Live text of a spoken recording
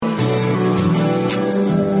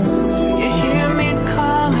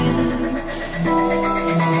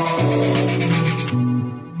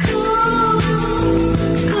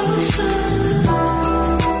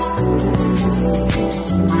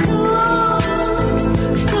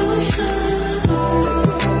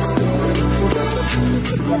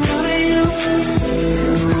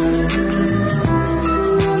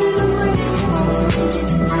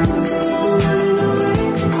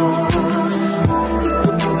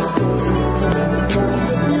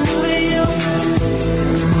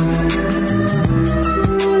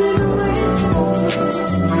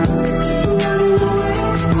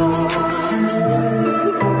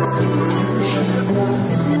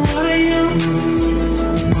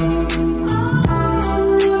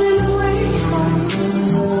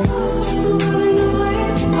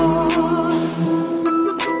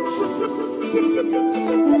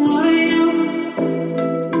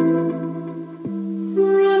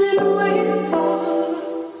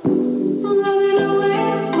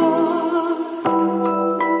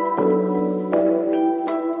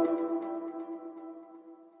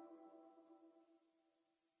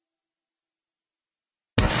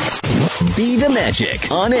Be the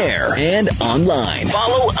Magic on air and online.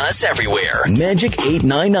 Follow us everywhere.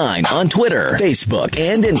 Magic899 on Twitter, Facebook,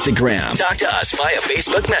 and Instagram. Talk to us via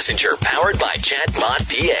Facebook Messenger powered by Chatbot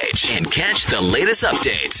PH. And catch the latest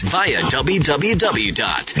updates via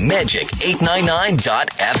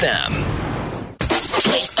www.magic899.fm.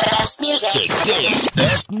 Today's best music. Today's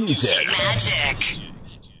best music. Magic.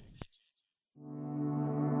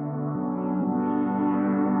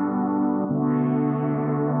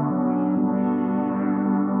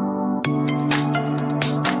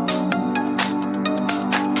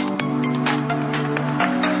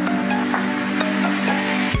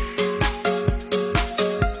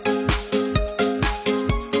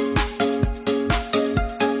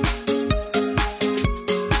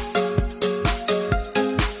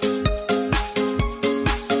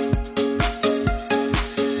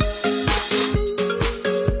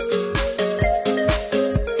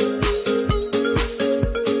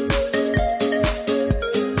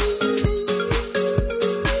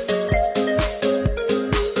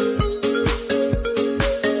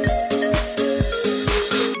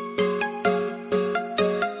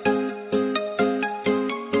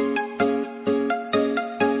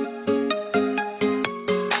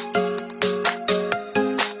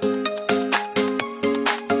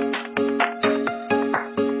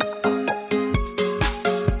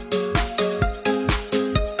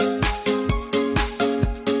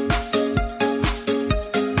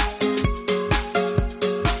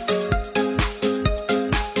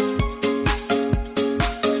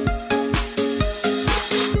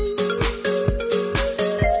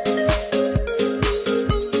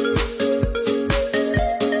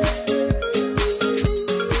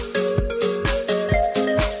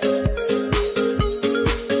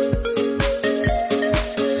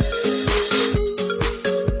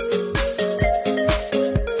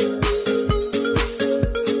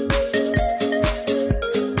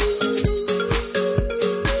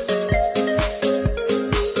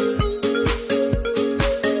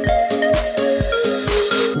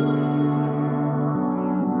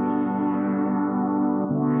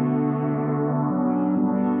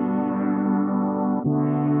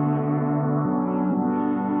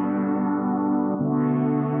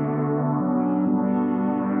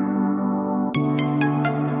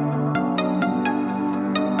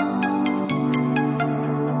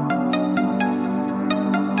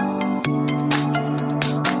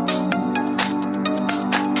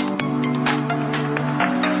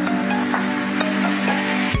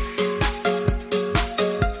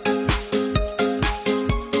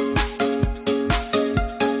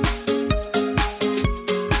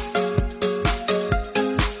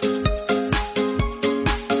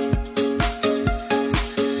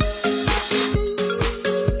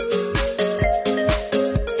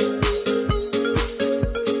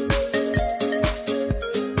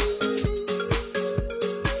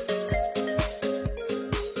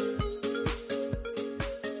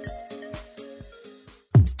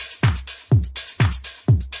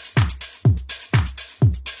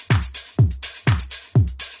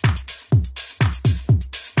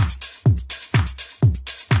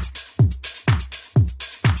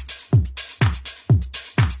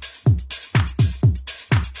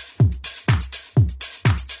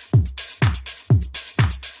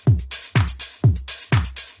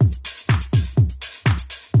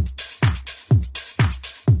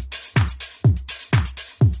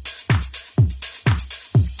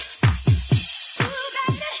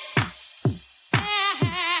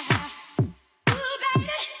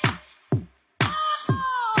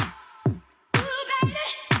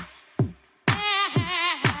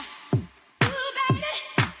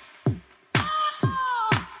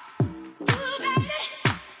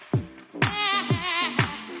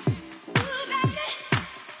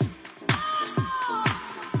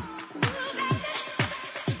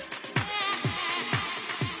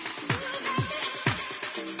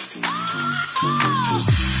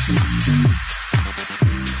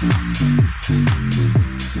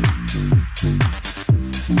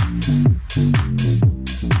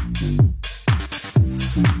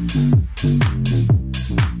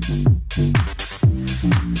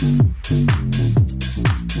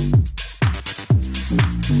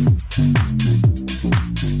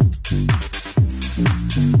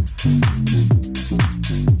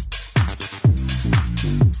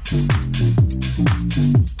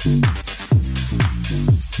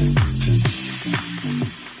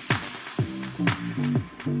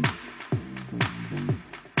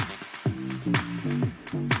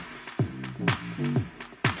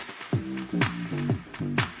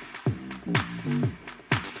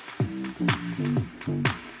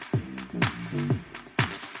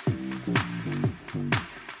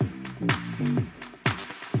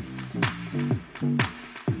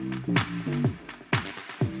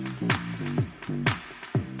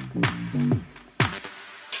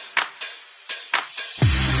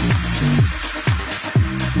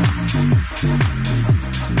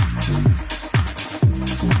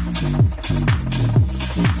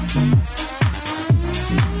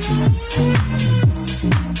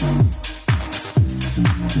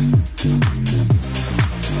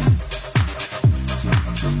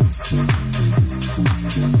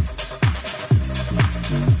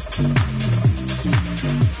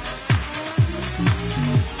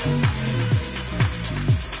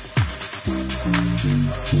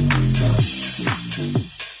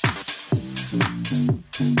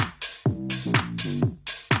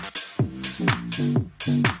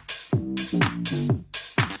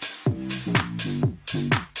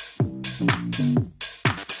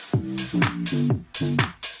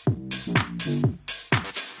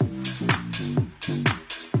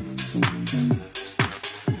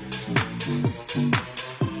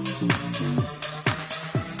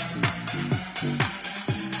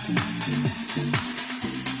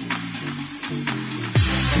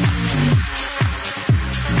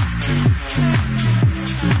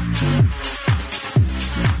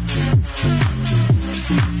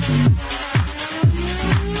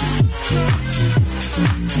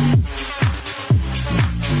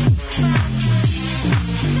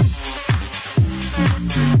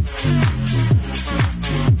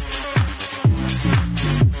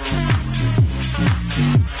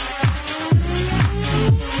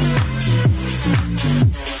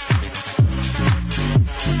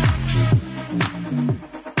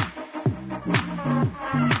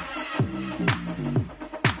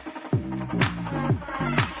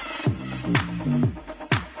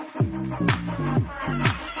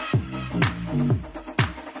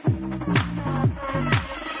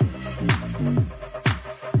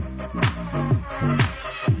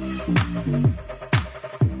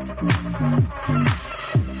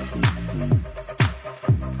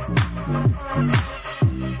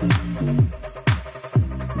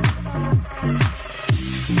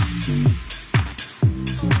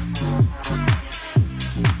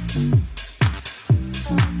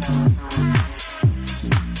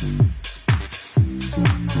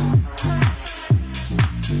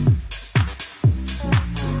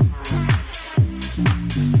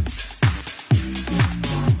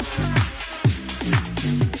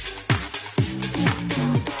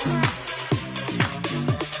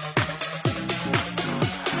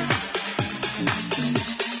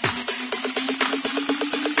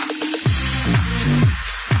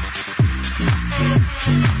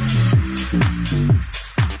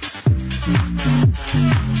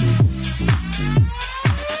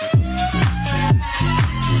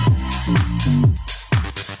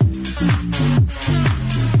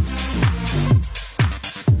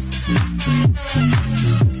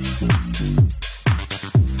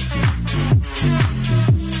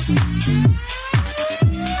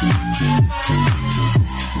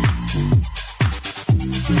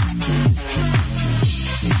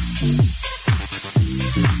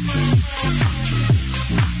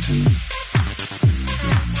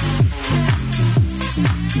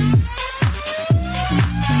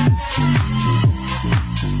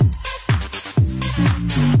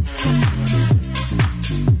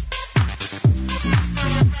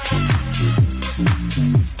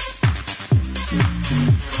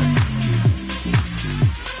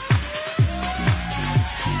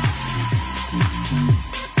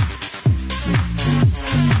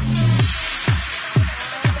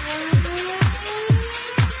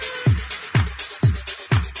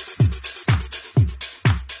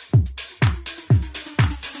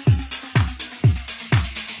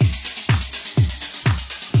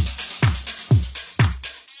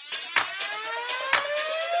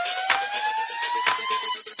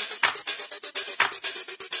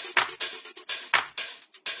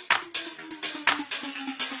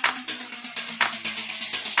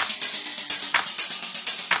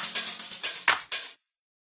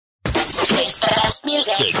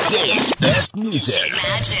 music. Today's best music.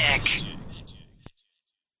 Magic.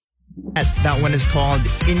 That one is called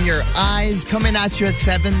In Your Eyes, coming at you at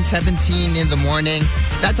 7:17 in the morning.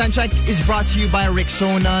 That time check is brought to you by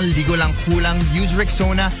Rexona. Ligo lang kulang. Use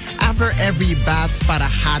Rexona after every bath para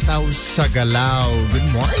hataw sa galaw. Good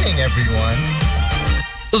morning, everyone.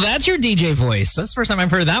 Well, that's your DJ voice. That's the first time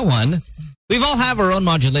I've heard that one. We've all have our own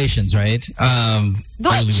modulations, right? Do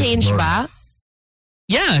I change ba?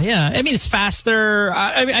 Yeah. I mean, it's faster.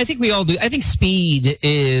 I think we all do. I think speed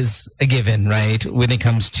is a given, right? When it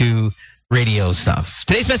comes to radio stuff.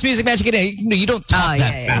 Today's best music magic. You don't talk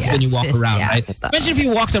that fast when you walk around, right? Imagine if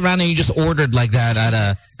you walked around and you just ordered like that at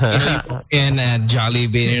a in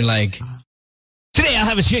Jollibee and you're like, today I'll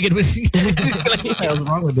have a chicken with. Like, what's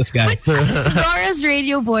wrong with this guy? But Dora's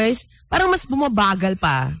radio voice, parang mas bumabagal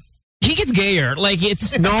pa. he gets gayer. Like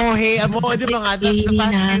it's no, hey, di ba nga, the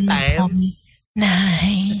past few times.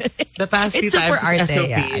 The past few times it's SOP.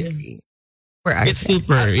 Yeah, it's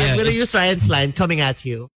super. I'm gonna use Ryan's line, coming at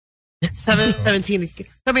you. 717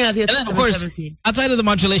 coming out here. And then, of course, outside of the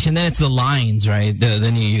modulation, then it's the lines, right?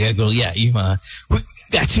 Then you gotta go, yeah, we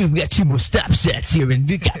got two more stop sets here, and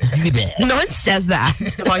we got no one says that.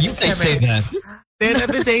 You say that. Then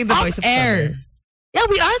I've been saying the voice of summer. Yeah,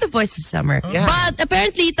 we are the voice of summer. Yeah. But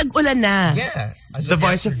apparently, tag-ulan na. Yeah. As The of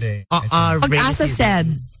voice of yesterday. Pag-asa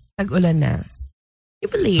said, tag-ulan na. You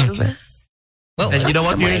believe? Okay. Well, And you know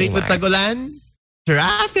what you relate anymore. with Tagulan?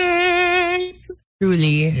 Traffic!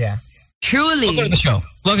 Truly. Yeah. Truly. welcome to the show.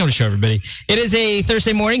 Welcome to the show, everybody. It is a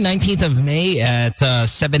Thursday morning, 19th of May at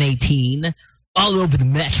 7:18. All over the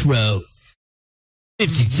metro.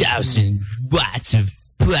 50,000 watts of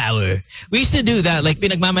power. We used to do that. Like,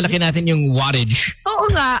 pinagmamalaki natin yung wattage. Oo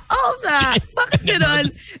nga. Bakit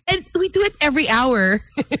ganon? And we do it every hour.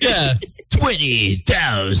 Yeah.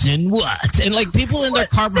 20,000 watts. And like, people in their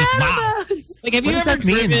car were wow. Like, have you does ever that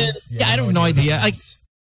mean? driven? Yeah, I have no idea. Like,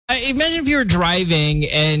 imagine if you were driving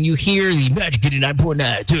and you hear the Magic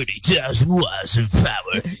 89.9, 30,000 watts of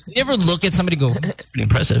power. You ever look at somebody and go, that's pretty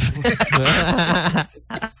impressive.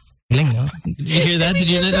 Galing, no? Did you hear that? Did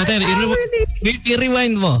you hear that?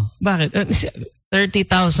 I-rewind mo. Bakit?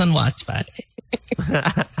 30,000 watts, pare.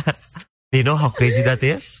 Do you know how crazy that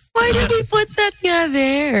is? Why did they put that guy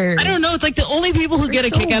there? I don't know. It's like the only people who get a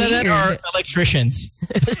so kick out of that are weird. electricians.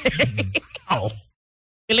 Oh.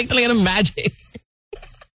 They like talaga ng magic.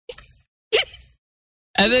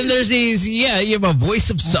 And then there's these, you have a voice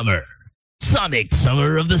of summer. Sonic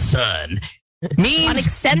Summer of the Sun. Means Sonic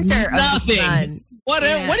Center nothing. of the sun. What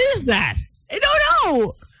is that? I don't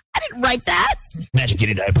know. I didn't write that. Magic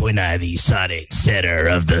 89.9, the Sonic Center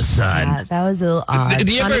of the Sun. Yeah, that was a little odd.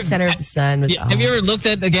 Do you Sonic ever- Center of the Sun was odd. Have you ever looked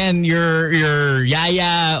at, again, your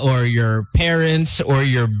yaya or your parents or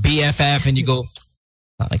your BFF and you go,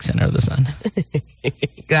 Sonic Center of the Sun?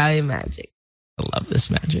 Grabe magic. I love this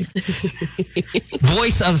magic.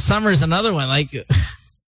 Voice of Summer is another one. Like, You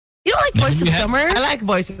don't like Voice of Summer? I like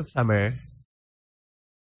Voice of Summer.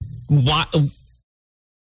 what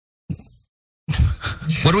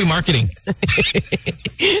are we marketing?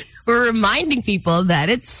 We're reminding people that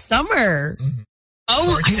it's summer.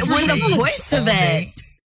 Oh, We're the voice of it.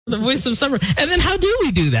 the voice of summer. And then how do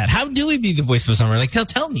we do that? How do we be the voice of summer? Like,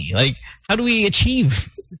 tell me. Like, how do we achieve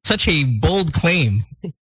such a bold claim?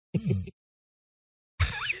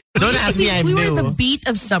 Don't ask me, I'm we new. were the beat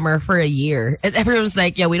of summer for a year. And everyone's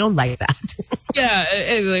like, yeah, we don't like that. Yeah,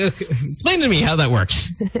 explain to me how that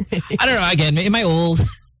works. I don't know. Again, am I old?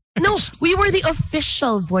 No, we were the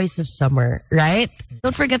official voice of summer, right?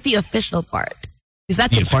 Don't forget the official part. Because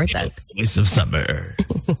that's important. Voice of summer.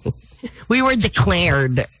 We were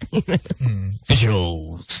declared.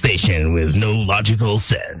 Official station with no logical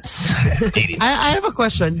sense. I have a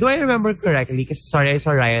question. Do I remember correctly? Because sorry, I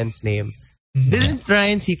saw Ryan's name. Didn't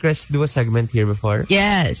Ryan Seacrest do a segment here before?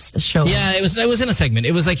 Yes, a show. Yeah, it was in a segment.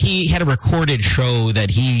 It was like he had a recorded show that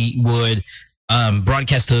he would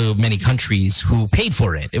broadcast to many countries who paid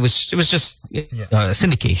for it. It was just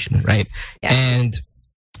syndication, right? Yeah. And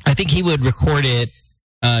I think he would record it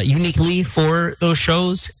uniquely for those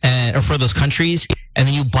shows or for those countries, and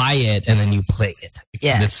then you buy it and then you play it.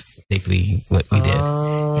 Yes. That's basically what we did.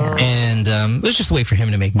 Yeah. And it was just a way for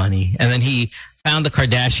him to make money. And then he found the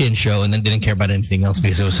Kardashian show and then didn't care about anything else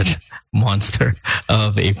because it was such a monster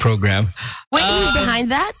of a program. Wait, he's behind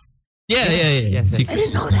that? Yeah. Yes. I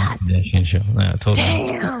didn't know that. Kardashian show. Yeah, totally.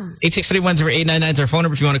 Damn. 863-10899 is our phone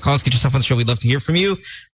number. If you want to call us, get yourself on the show. We'd love to hear from you.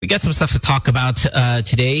 We got some stuff to talk about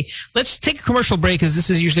today. Let's take a commercial break because this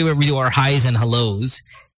is usually where we do our highs and hellos.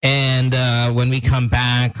 And when we come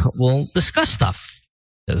back, we'll discuss stuff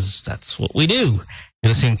because that's what we do. You're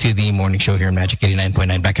listening to the morning show here on Magic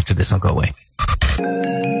 89.9. Back after this, don't go away.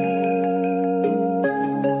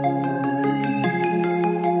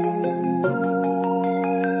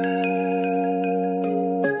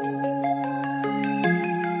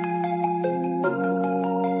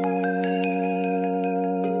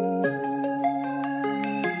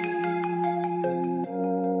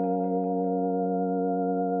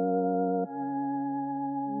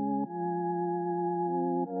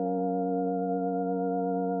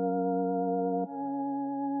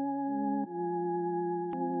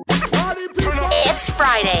 It's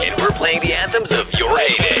Friday. And we're playing the anthems of your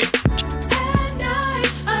heyday.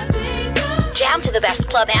 Jam to the best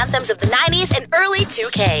club anthems of the 90s and early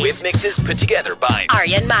 2Ks. With mixes put together by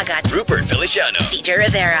Aryan Magat, Rupert Feliciano, CJ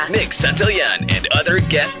Rivera, Nick Santillan, and other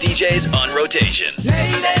guest DJs on rotation.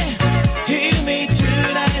 Lady, hear me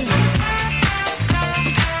tonight.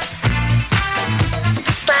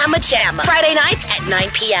 Chama Jam. Friday nights at 9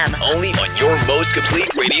 p.m. Only on your most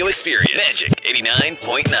complete radio experience. Magic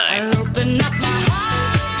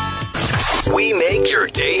 89.9. We make your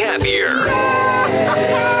day happier.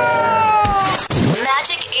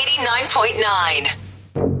 Magic 89.9.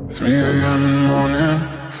 3 a.m. in the morning,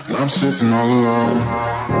 and I'm sitting all alone.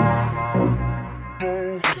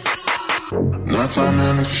 Nighttime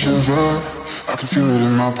and a shiver, I can feel it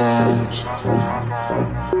in my bones.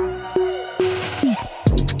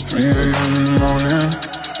 3 a.m. in the morning,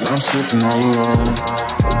 and I'm sitting all alone.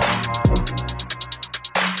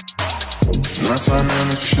 Nighttime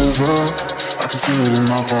and a shiver, I can feel it in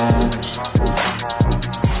my bones.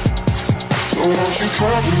 So won't you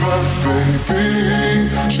come back, baby?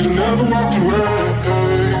 Should've never walked away.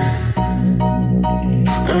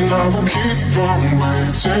 And I will keep on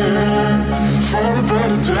waiting for a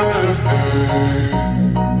better day.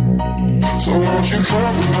 So won't you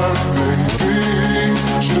come back, baby?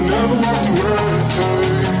 Should've never walked away.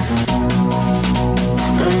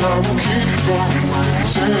 And I will keep on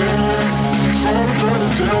waiting for a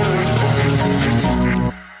better day.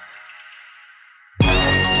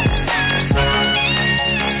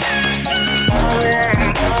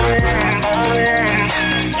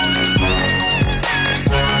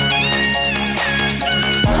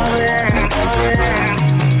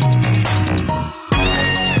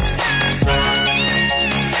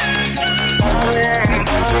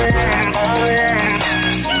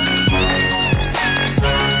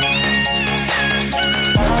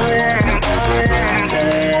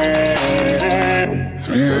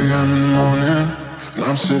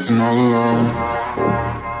 I'm sitting all alone.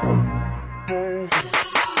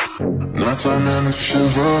 Nighttime and a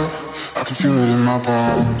shiver, I can feel it in my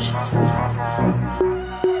bones.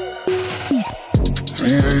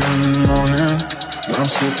 3 a.m. in the morning, and I'm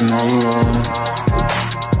sitting all alone.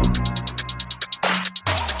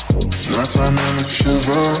 Nighttime and a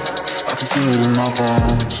shiver, I can feel it in my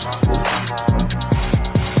bones.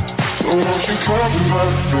 So won't you come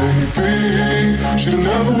back, baby? Should've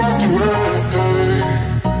never walked away.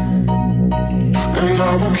 And I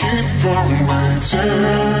will keep on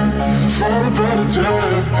waiting for a better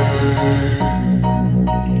day.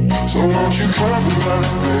 So won't you come back,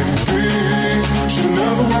 baby? Should've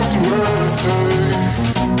never walked away.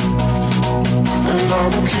 And I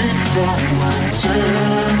will keep on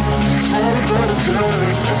waiting for a better day.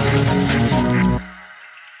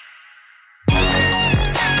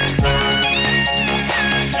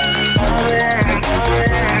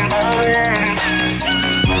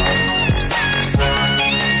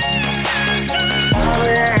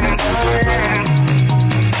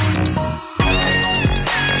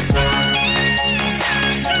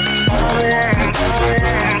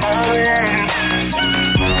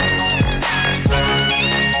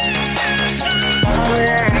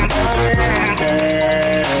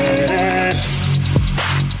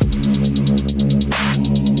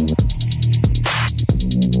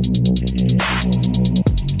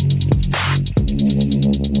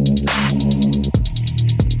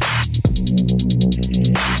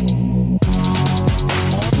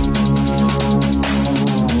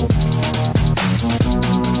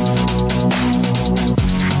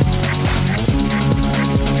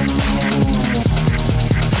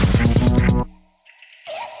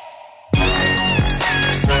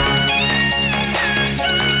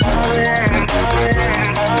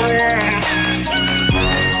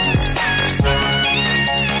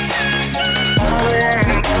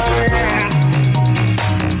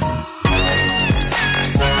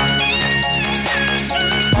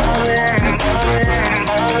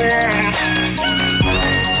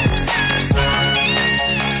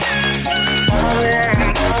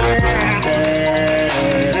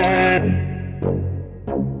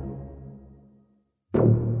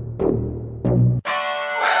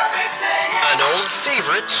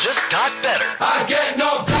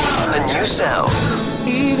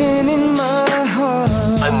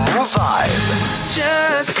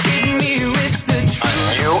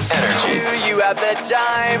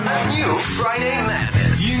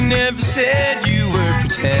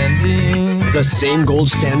 The same gold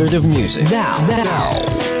standard of music. Now,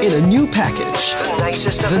 in a new package. The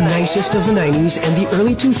nicest of the 90s and the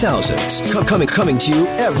early 2000s. Coming to you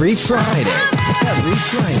every Friday.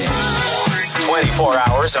 24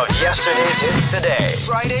 hours of yesterday's hits today.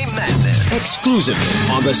 Friday Madness.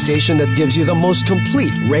 Exclusively on the station that gives you the most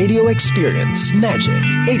complete radio experience. Magic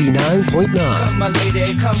 89.9. Come, my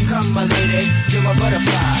lady, come, my lady. You're my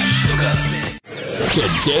butterfly. Sugar.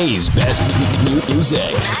 Today's best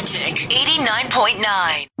music. Magic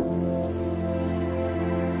 89.9.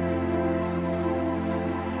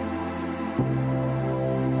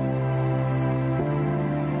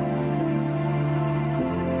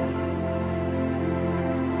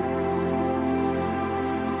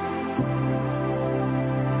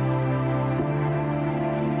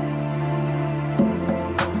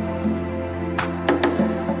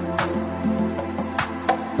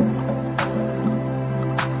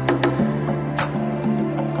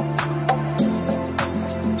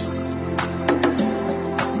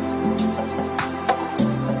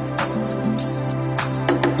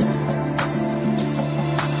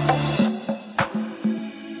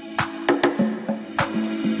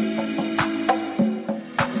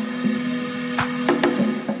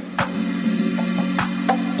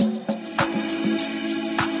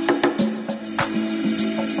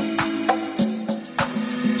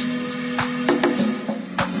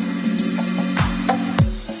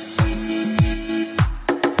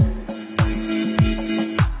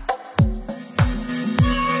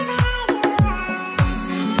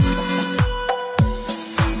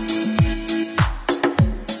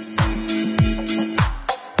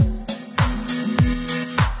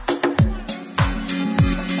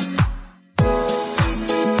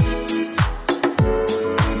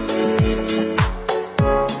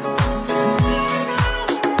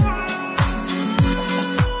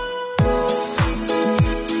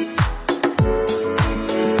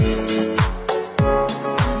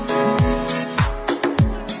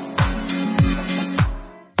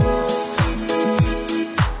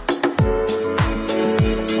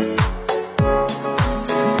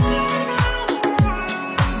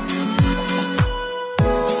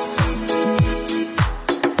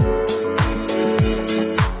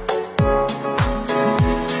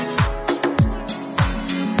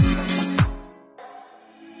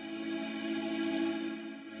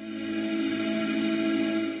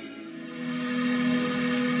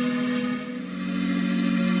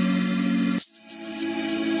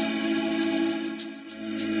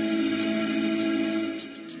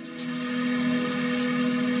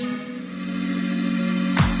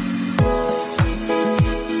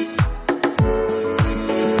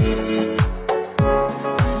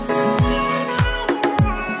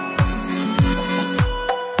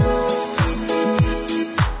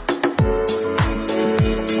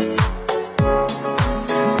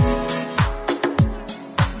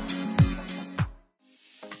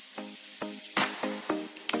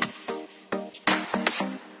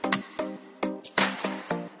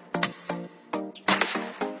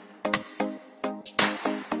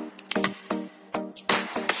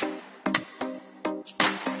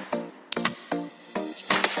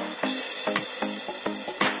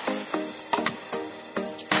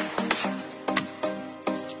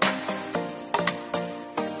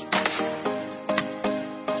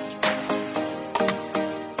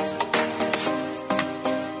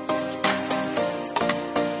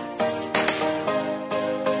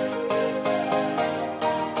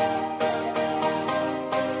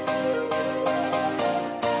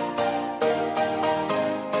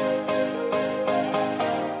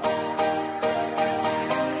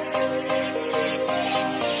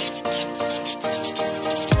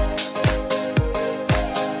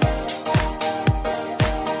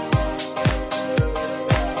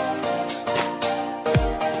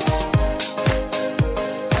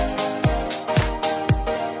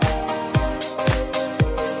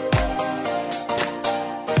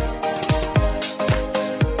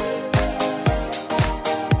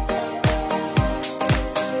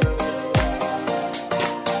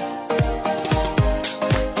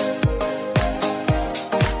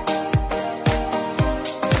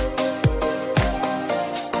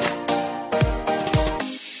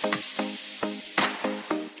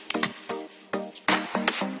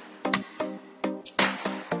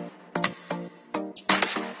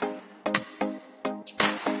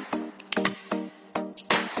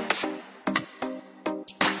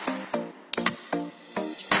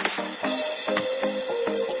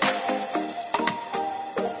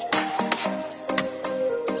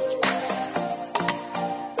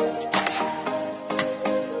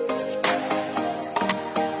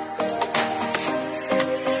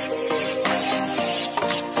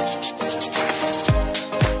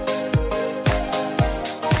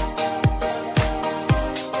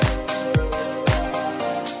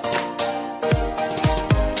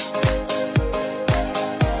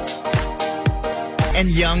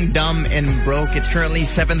 Young, Dumb, and Broke. It's currently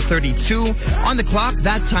 7:32 on the clock.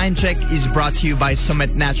 That time check is brought to you by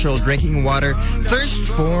Summit Natural Drinking Water. Thirst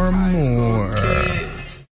for more.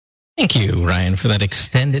 Thank you, Ryan, for that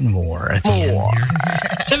extended more at the end.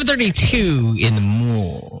 7:32 in the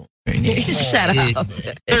morning. Shut up.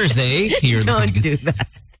 Thursday. Here. Don't do that.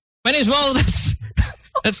 My name's Mo.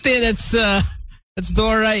 That's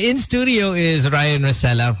Dora. In studio is Ryan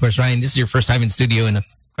Rosella. Of course, Ryan, this is your first time in studio in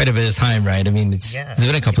quite a bit of time, right? I mean, it's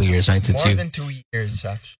been a couple of years, right? Since more than 2 years,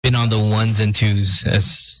 actually. Been on the ones and twos.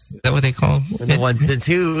 Is that what they call it? The ones and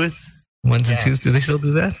twos. Ones and twos. Do they still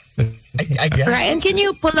do that? I guess. Ryan, can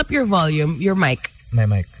you pull up your volume, your mic? My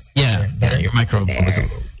mic. Yeah, your microphone was a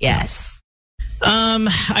little. Yes.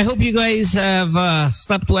 I hope you guys have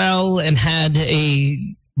slept well and had a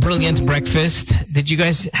brilliant breakfast. Did you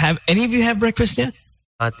guys have any of you have breakfast yet?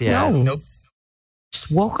 Not yet. No. Nope. Just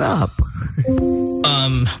woke up.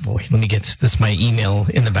 Boy, let me get this my email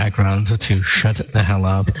in the background to shut the hell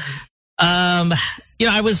up. I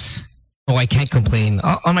can't complain.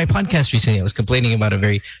 On my podcast recently, I was complaining about a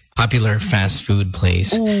very popular fast food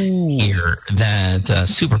place here, that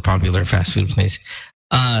super popular fast food place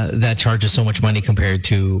that charges so much money compared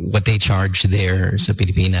to what they charge there sa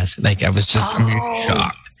Pilipinas. Like, I was just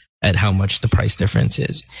shocked at how much the price difference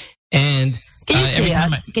is. And can you say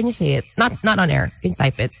it? Can you say it? Not on air. You can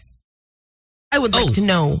type it. I would like to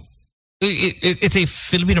know. It's a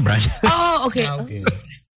Filipino brand. Oh, okay. Okay.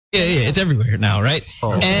 Yeah, it's everywhere now, right?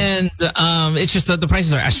 Oh. And it's just that the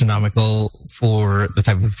prices are astronomical for the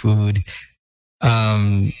type of food.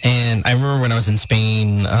 And I remember when I was in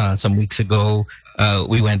Spain some weeks ago,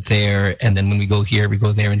 we went there, and then when we go here, we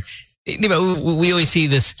go there, and we always see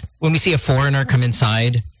this when we see a foreigner come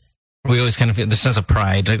inside. We always kind of feel this sense of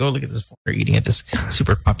pride, like, oh, look at this foreigner eating at this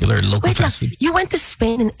super popular local fast food. You went to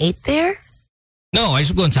Spain and ate there? No, I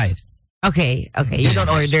just go inside. Okay. You don't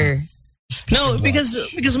order. No, because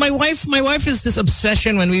my wife is this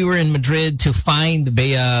obsession when we were in Madrid to find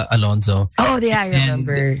Bea Alonso. Oh yeah, I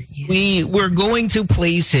remember. We were going to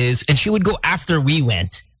places, and she would go after we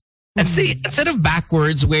went. And instead of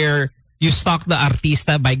backwards, where you stalk the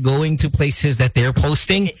artista by going to places that they're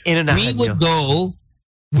posting, we would go,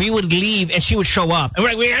 we would leave, and she would show up, and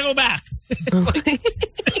we're like, we gotta go back.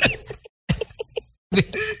 We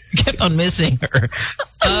kept on missing her.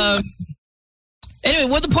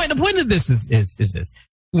 Anyway, the point of this is this.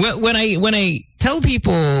 When I tell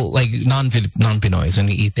people, like, non-Pinoys, when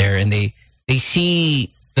we eat there, and they see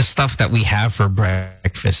the stuff that we have for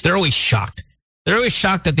breakfast, they're always shocked. They're always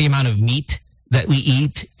shocked at the amount of meat that we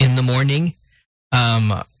eat in the morning.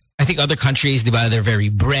 I think other countries, they're very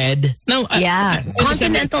bread. No,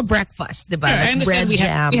 continental breakfast, I understand we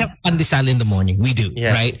have pandesal in the morning. We do,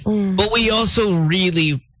 right? But we also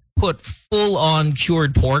really put full-on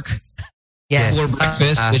cured pork. For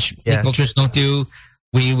breakfast, which cultures don't do.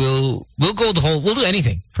 We'll do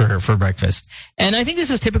anything for breakfast. And I think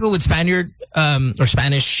this is typical with Spaniard or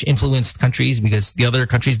Spanish influenced countries, because the other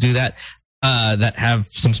countries do that have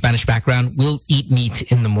some Spanish background. We'll eat meat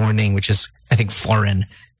in the morning, which is, I think, foreign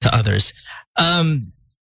to others.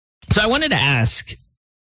 So I wanted to ask,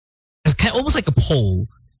 it's kind of almost like a poll.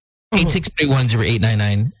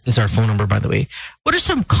 863108999 is our phone number, by the way. What are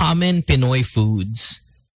some common Pinoy foods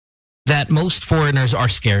that most foreigners are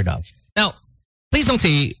scared of? Now, please don't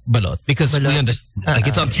say balot, because we understand, like,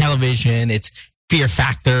 it's on television, it's Fear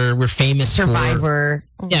Factor, we're famous Survivor.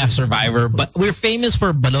 Survivor, but we're famous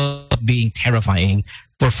for balot being terrifying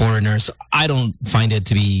for foreigners. I don't find it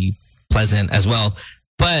to be pleasant as well.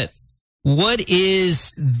 But what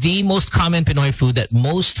is the most common Pinoy food that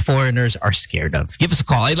most foreigners are scared of? Give us a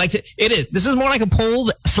call. This is more like a poll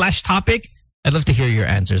 / topic. I'd love to hear your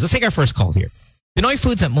answers. Let's take our first call here. Pinoy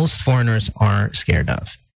foods that most foreigners are scared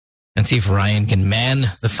of. And see if Ryan can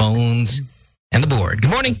man the phones and the board.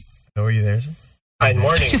 Good morning. How are you there, sir? Hi,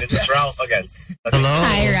 morning. This is Ralph again. Hello.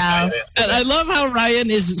 Hi, Ralph. And I love how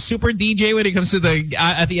Ryan is super DJ when it comes to the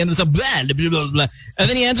at the end of some blah, blah, blah, blah. And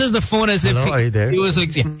then he answers the phone as if he was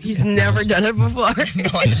like... He's never done it before.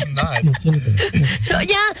 No, I'm not.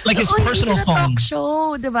 Like his personal phone. Talk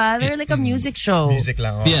show, diba? They're like a music show. Music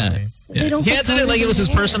lang. Yeah. He answered it like it was his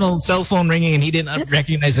personal cell phone ringing, and he didn't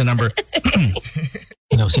recognize the number.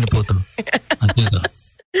 Sino po ito?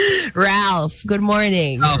 Ralph, good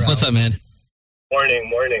morning. Ralph, what's up, man?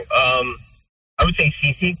 Morning. I would say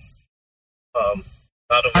sisig.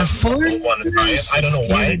 Not a foreign want to try it. I don't know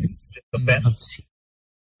why. Just the best.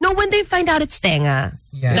 No, when they find out it's tenga.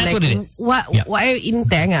 Yeah. That's what it is. Why are you eating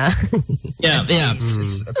tenga? Yeah, yeah.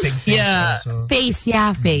 It's a big face Yeah. also.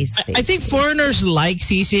 face. I think foreigners like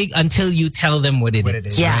sisig until you tell them what it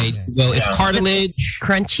is. Yeah. Right? Well, it's cartilage.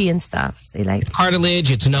 Crunchy and stuff. They like It's cartilage,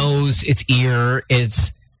 it's nose, it's ear,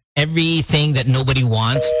 it's everything that nobody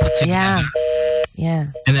wants put together. Yeah.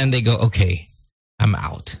 And then they go, okay, I'm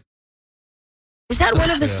out. Is that one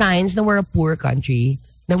of the signs that we're a poor country?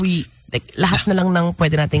 Na we, like, lahat na lang ng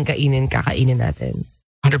pwede natin kainin, kakainin natin.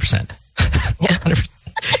 100%. Yeah. 100%.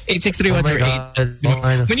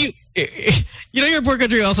 863-108. When you know you're a poor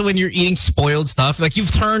country also when you're eating spoiled stuff. Like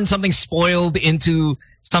you've turned something spoiled into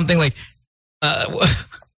something like I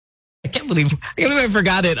can't believe I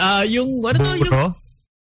forgot it. Yung what ito yung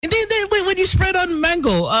hindi, when you spread on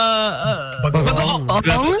mango.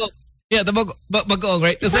 Bagoong? Yeah, the bagoong,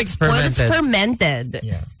 right? It's like It's fermented.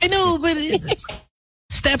 Yeah. I know, but it's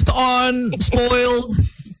stepped on, spoiled.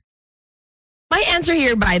 My answer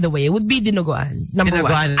here, by the way, would be dinuguan. Number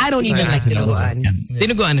one. I don't even like dinuguan.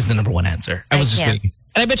 Dinuguan is the number one answer. I was just kidding.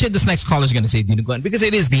 And I bet you this next caller is going to say dinuguan because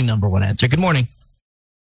it is the number one answer. Good morning.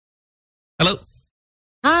 Hello.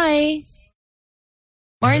 Hi.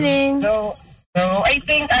 Morning. So I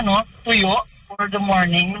think tuyo for the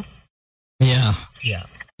morning. Yeah. Yeah.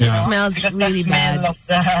 It smells Because really the smell bad. of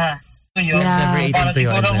the tuyo. Yeah. Never eaten Para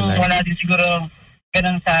tuyo in siguro my life. wala din siguro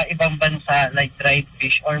ganun sa ibang bansa like dried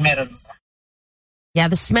fish or meron. Yeah,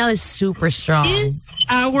 the smell is super strong. Is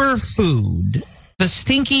our food the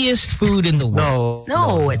stinkiest food in the world?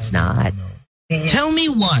 No, it's not. Tell me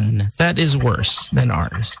one that is worse than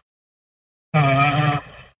ours. Why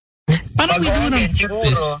don't we do it on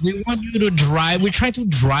purpose? We want you to drive. We try to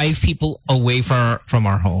drive people away from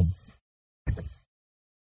our home.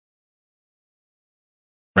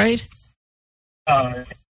 Right? Okay.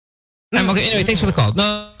 Anyway, thanks for the call.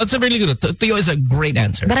 No, that's a really good. Tuyo is a great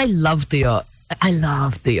answer. But I love tuyo. I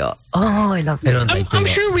love tuyo. Oh, I love tuyo. I'm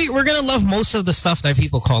sure we're going to love most of the stuff that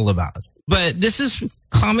people call about. But this is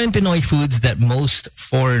common Pinoy foods that most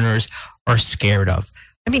foreigners are scared of.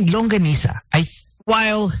 I mean, longanisa.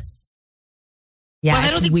 While I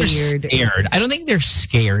don't think weird. they're scared. I don't think they're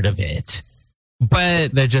scared of it.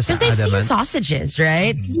 But they're just because they've seen sausages,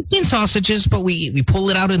 right? We've seen sausages, but we pull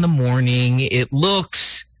it out in the morning. It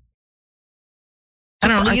looks, I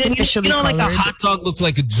don't know, you know, like a hot dog looks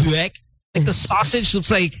like a dzek. Like the sausage looks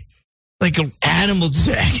like an animal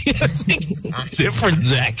dzek. It's like different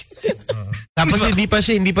dzek. Tapos hindi pa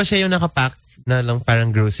siya yung nakapack na lang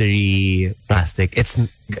parang grocery plastic. It's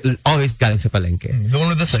always galing sa palengke. The one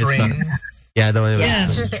with the string. Yeah, the one with the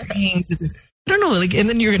string. I don't know, like, and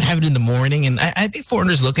then you're gonna have it in the morning, and I think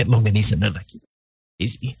foreigners look at longanisa and they're like,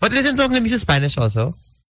 easy. But isn't longanisa Spanish also?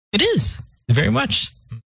 It is, very much.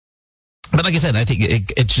 But like I said, I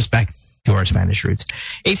think it's just back to our Spanish roots.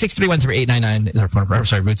 863-10899 is our phone number. I'm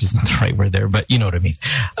sorry, roots is not the right word there, but you know what I mean.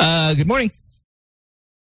 Good morning.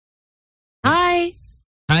 Hi.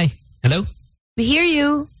 Hi. Hello. We hear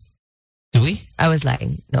you. Do we? I was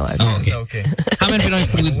lying. No, I was okay. How many Pinoy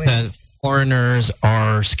foods that foreigners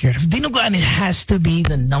are scared of? Dinuguan, it has to be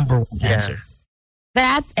the number one answer.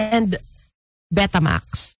 That and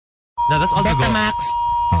Betamax. No, that's all Betamax.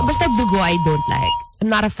 Basta dugo I don't like. I'm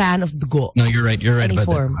not a fan of dugo. No, you're right. You're right about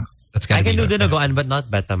that. That's I can do dinuguan, but not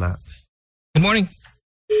Betamax. Good morning.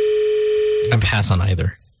 I'm pass on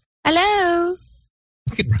either. Hello.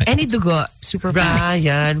 Any dugo, super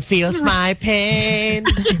Brian feels my pain.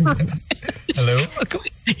 Hello?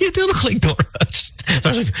 You do look like Dora.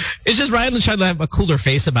 It's just Ryan was trying to have a cooler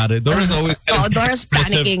face about it. Dora's always Dora's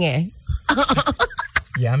panicking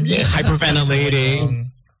Yeah, I'm just hyperventilating.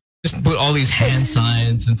 Just put all these hand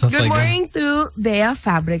signs and stuff Good like that. Good morning to Bea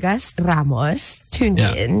Fabregas Ramos. Tuned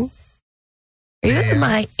in. Are you with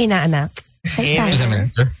my inaanak? Bea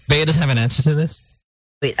doesn't have an answer to this?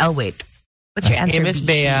 Wait, I'll wait. What's your answer? Hey, Miss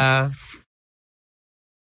Bea.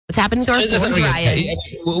 What's happening to our phones, Ryan?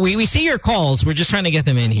 We see your calls. We're just trying to get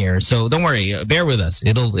them in here. So don't worry. Bear with us.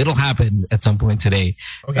 It'll happen at some point today.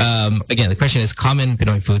 Okay. Again, the question is common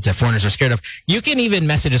Pinoy foods that foreigners are scared of. You can even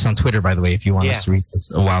message us on Twitter, by the way, if you want us to read this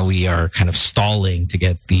while we are kind of stalling to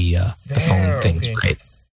get the phone thing right.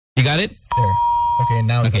 You got it? There. Okay,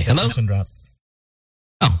 now okay. Hello? Drop.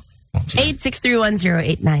 Oh.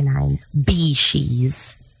 863-10899. B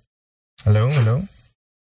She's. Hello?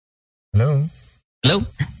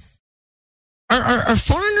 Are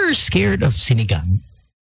foreigners scared of sinigang?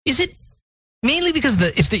 Is it mainly because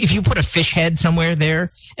if you put a fish head somewhere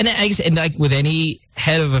there, and I guess like with any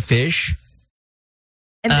head of a fish,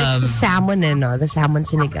 and it's the salmon the salmon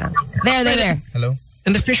sinigang. There. Hello.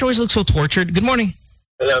 And the fish always looks so tortured. Good morning.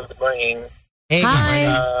 Hello. Good morning. Hey.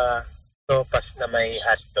 Hi. sopas na may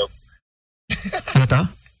hotdog. Ano to?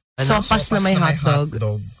 Sopas na may hotdog.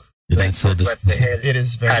 That's so disgusting. It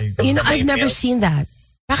is very good. You know, I've never seen that.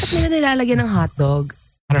 Bakit nila nilalagyan ng hotdog?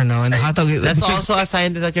 I don't know. And the hot dog, That's also a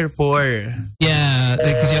sign that you're poor. yeah,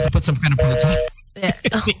 because you have to put some kind of protein. Yeah.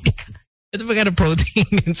 You have to put kind of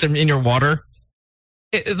protein in your water.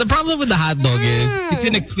 The problem with the hot dog is it's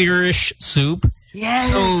in a clearish soup. Yes.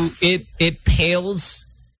 So it pales.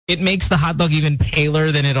 It makes the hot dog even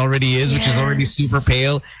paler than it already is, which is already super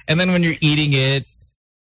pale. And then when you're eating it,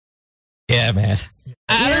 yeah, man.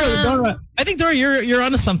 I don't know, Dora. I think Dora, you're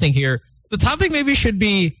onto something here. The topic maybe should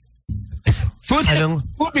be food. Food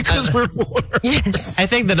because we're poor. Yes. I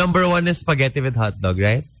think the number one is spaghetti with hot dog,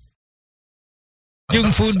 right?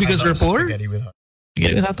 Yung food because we're poor. Spaghetti with hot.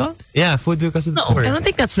 Spaghetti with hot dog. Yeah, food because of No, poor. I don't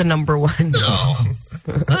think that's the number one.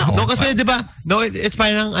 No, kasi diba? No, it's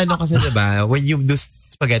parang ano kasi diba? When you do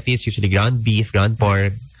spaghetti, it's usually ground beef, ground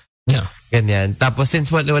pork. Yeah. Ganyan. Tapos since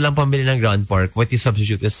walang pambili ng ground pork, what you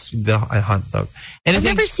substitute is the hot dog. And I've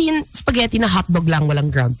never seen spaghetti na hotdog lang, walang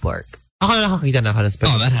ground pork. Ako nakakita na ako ng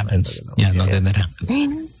spaghetti. Oh, that happens. Yeah, no, then that happens.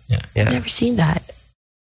 Really? Yeah. I've never seen that.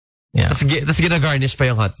 Yeah. Tapos gina-garnish pa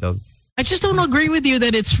yung hot dog. I just don't agree with you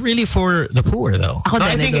that it's really for the poor, though. Ako No,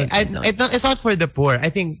 I din, think it's not for the poor.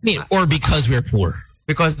 I think Or because we're poor.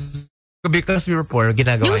 because we were poor,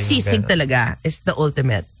 ginagawa Yung yung sisig ganun. talaga is the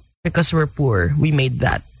ultimate. Because we're poor, we made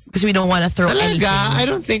that. Because we don't want to throw anything. Talaga? I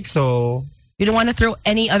don't think so. We don't want to throw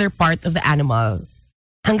any other part of the animal.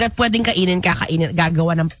 Hanggat pwedeng kainin, kakainin,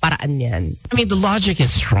 gagawa ng paraan yan. I mean, the logic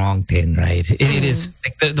is strong, Tin, right? It is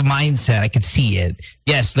like the mindset. I could see it.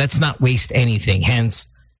 Yes, let's not waste anything. Hence,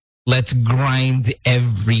 let's grind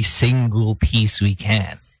every single piece we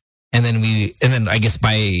can. And then I guess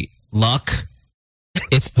by luck,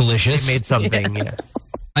 it's delicious. We made something, yeah.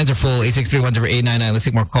 Lines are full. 863-10899. Let's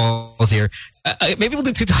take more calls here. Maybe we'll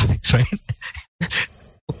do two topics, right?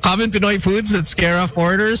 Common Pinoy foods that scare off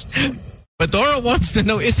foreigners. But Dora wants to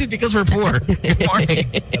know, is it because we're poor? Good morning.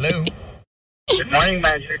 Hello. Good morning,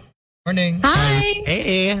 Magic. Morning. Hi.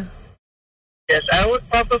 Hey. Yes, I would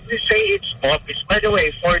probably say it's poppies. By the way,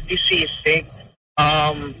 for the sisig,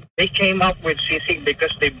 they came up with sisig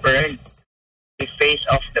because they burned the face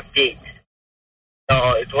of the pig.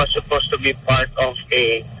 So it was supposed to be part of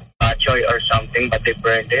a choy or something, but they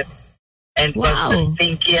burned it. And was the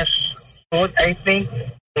stinkiest food, I think,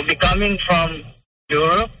 will be coming from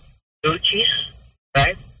Europe, blue cheese,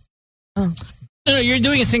 right? Oh. No, you're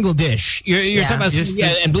doing a single dish. You're talking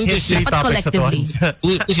about and blue dish is topics at once.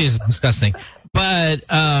 blue dish is disgusting. But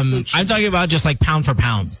I'm talking about just like pound for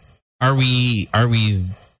pound. Are we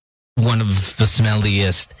one of the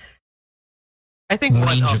smelliest? I think one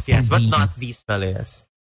range of, yes, but not the smelliest.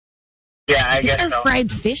 Yeah, I guess Our so.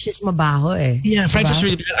 fried fish is mabaho eh. Yeah, fried fish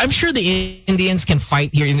really. I'm sure the Indians can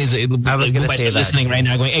fight here in this. I was gonna say that. Listening right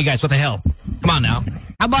now, going, "Hey guys, what the hell? Come on now!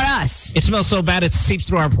 How about us? It smells so bad it seeps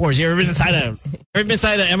through our pores. You ever been inside a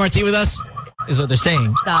MRT with us?" Is what they're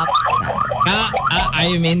saying. Stop.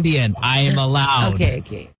 I am Indian. I am allowed.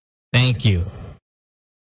 Okay. Thank you.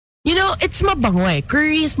 You know, it's mabango eh.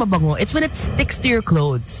 Curry is mabango. It's when it sticks to your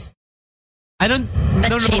clothes. I don't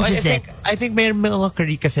That changes it. I think may mga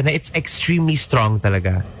curry kasi na it's extremely strong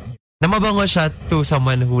talaga. Na mabango siya to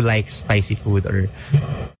someone who likes spicy food or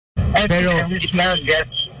And pero every smell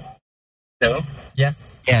gets, Yeah.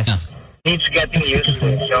 yes. needs getting used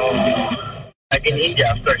to. So, like in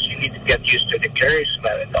India, of course, you need to get used to the curry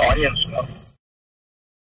smell and the onion smell.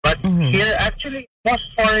 But here, actually,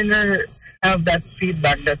 most foreigners have that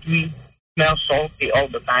feedback that we smell salty all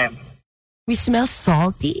the time. We smell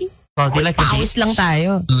salty? Salty like a Pawis lang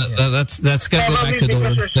tayo. That's gonna go Probably back to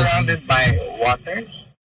because the we're surrounded by water.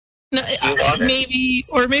 No,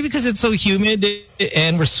 maybe because it's so humid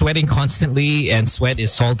and we're sweating constantly, and sweat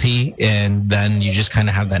is salty, and then you just kind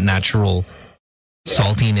of have that natural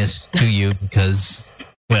saltiness to you because,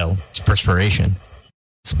 well, it's perspiration.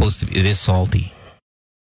 It's supposed to be. It is salty.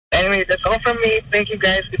 Anyway, that's all from me. Thank you,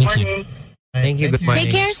 guys. Good morning. Thank you. Good morning.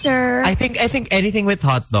 Take care, sir. I think anything with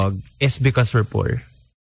hot dog is because we're poor.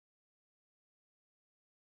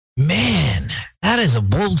 Man, that is a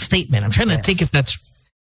bold statement. I'm trying to think if that's.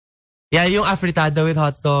 Yeah, yung afritada with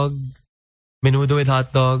hot dog, menudo with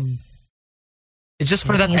hot dog. It's just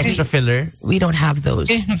for that extra filler. We don't have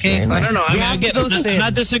those. Okay. I don't know. We have those I'm things.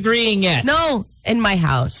 not disagreeing yet. No, in my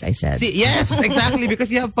house, I said. See, yes, exactly,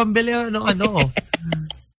 because you have pambili ano.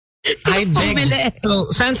 Hijack. So,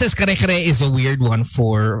 Sanses Kare-Kare is a weird one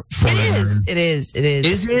for It is.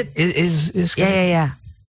 Is it? Is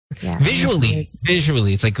Yeah. Visually,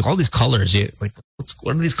 it's like all these colors. Like,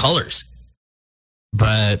 what are these colors?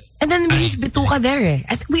 But And then we use bituka there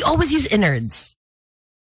eh. We always use innards.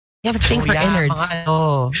 You have a thing for innards.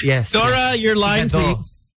 Oh, yes. Dora, your line, Ito.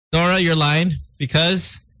 please. Dora, your line.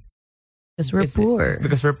 Because we're poor.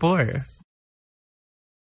 Because we're poor.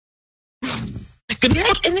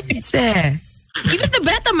 Direct innards eh. Even the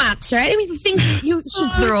Betamax, right? I mean, things you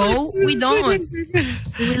should throw, we don't.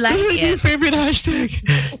 We like What's your it. favorite hashtag?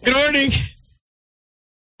 Good morning.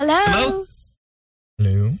 Hello.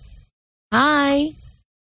 Hello. Hi.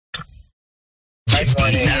 Good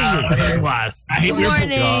morning. Good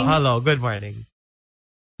morning. Oh, hello, good morning.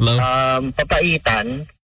 Hello. Papaitan.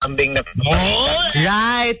 Kambing na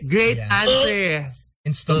Right, great Yeah. answer.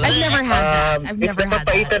 Install. I've never had that. I've never It's had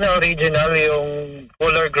papaitan that. na original, yung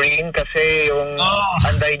color green kasi yung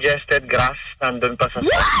undigested grass nandun pa sa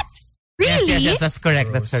What? Really? Yes, that's correct.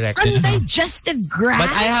 That's correct. Undigested grass? But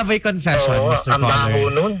I have a confession, Oo, Mr. ang baho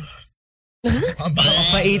Connor. nun.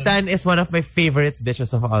 Papaitan is one of my favorite dishes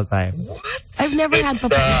of all time. I've never had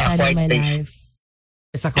papaitan in my life.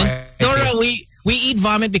 It's a Dora, we eat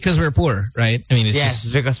vomit because we're poor, right? I mean, it's yes,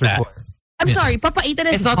 just because we're that. poor. I'm sorry, papaitan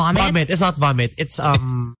is It's not vomit? It's not vomit. It's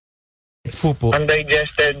poo-poo.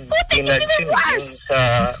 Undigested peanuts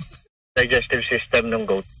sa digestive system ng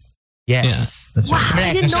goat. Yes. Yeah, that's Wow, right.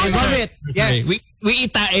 I didn't know that. Vomit. Yes. We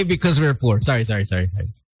eat tae because we're poor. Sorry.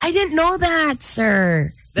 I didn't know that,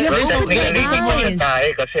 sir. You have Well, so good technically, hindi eyes. siya tayo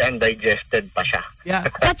kasi undigested pa siya. Yeah.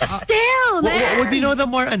 But still, man. Would you know the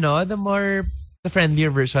friendlier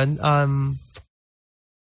version?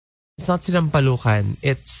 It's not sinampalukan.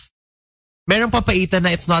 It's merong papaitan na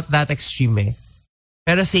it's not that extreme eh.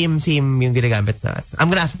 Pero same yung ginagamit na. I'm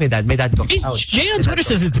gonna ask my dad. My dad cooks. Jay on Twitter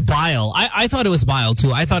says it's bile. I thought it was bile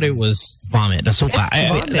too. I thought it was vomit. Asuka.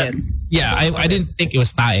 Vomit. I didn't think it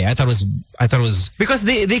was tae. I thought it was Because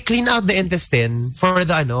they clean out the intestine for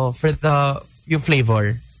the yung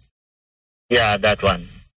flavor. Yeah, that one.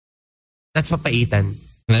 That's papaitan.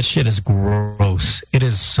 that shit is gross. It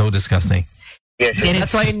is so disgusting. Yes, And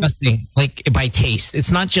it's disgusting, like by taste. It's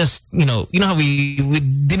not just, you know how we with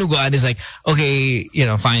dinuguan is like, okay,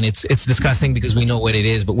 fine, it's disgusting because we know what it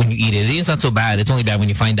is, but when you eat it, it's not so bad. It's only bad when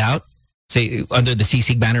you find out. Say under the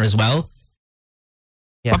Sisig banner as well.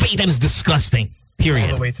 Yeah. Papaitan is disgusting. Period.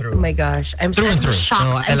 All the way through. Oh my gosh. I'm Through and through. shocked.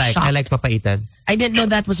 No, I'm shocked. I like papaitan. I didn't know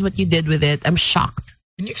that was what you did with it. I'm shocked.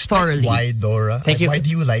 Can you explain why, Dora? Thank you. Why do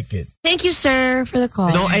you like it? Thank you, sir, for the call.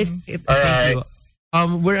 No, thank you.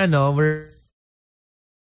 We're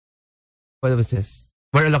what was this?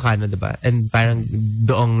 We're Ilocano, diba? And parang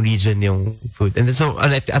doong region yung food. And so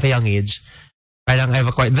at a young age, parang I've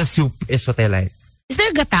acquired the soup is what I like. Is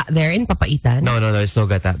there gata there in papaitan? No, there's no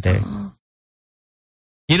gata there. Oh.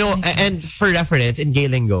 And for reference, in gay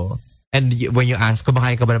lingo, and when you ask,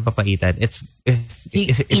 kumakain ka ba ng papaitan, it's if you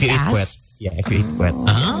eat ass? wet. Yeah, if you eat wet.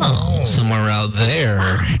 Oh, somewhere out there.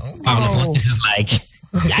 Pablo Fuentes is like,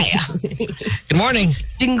 yeah. Good morning.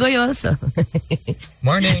 Jingoy also.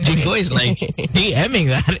 Morning. Jingoy is like DMing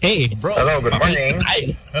that. Hey, bro. Hello, good morning.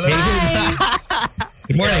 Hi. Hello. Hi.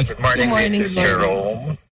 Good morning. Good morning. Good morning, This is sir.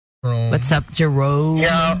 Jerome. What's up, Jerome?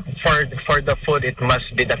 Yeah, for the food, it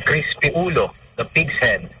must be the crispy ulo, the pig's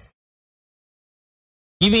head.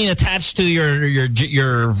 You mean attached to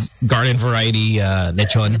your garden variety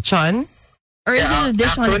lechon? Lechon? Or is it a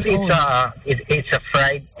dish on its Actually, own? it's a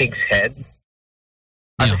fried pig's head.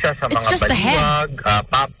 Ano siya sa It's mga just the head.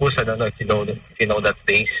 baliwag, papus, I don't know if you know that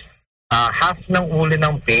taste. Half ng ulo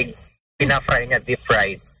ng pig, pinafry niya, deep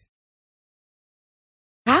fried.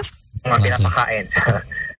 Half? Mga pinapakain.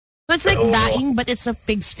 So it's like So, daing, but it's a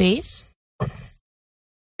pig's face?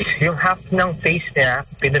 Yung half ng face niya,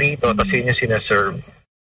 pinrito, tapos yun yung sinaserve.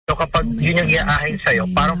 So kapag yun yung iaahin sa'yo,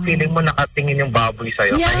 parang feeling mo nakatingin yung baboy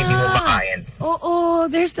sa'yo, kaya hindi mo makain. Oh,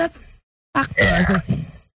 there's that factor. Yeah.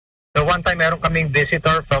 So one time meron kaming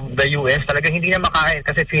visitor from the US, talagang hindi niya makain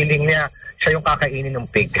kasi feeling niya siya yung kakainin ng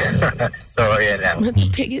pig. So yan lang.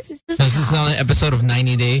 Pig is just This is an episode of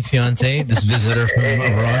 90 Day Fiancé, this visitor from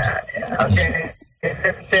abroad. Okay.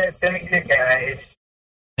 Thank you, guys.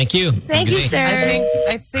 Thank you. Thank you, Good day.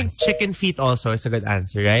 sir. I think chicken feet also is a good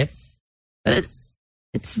answer, right? But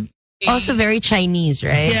it's also very Chinese,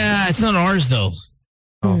 right? Yeah, it's not ours though.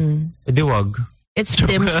 Diwag. It's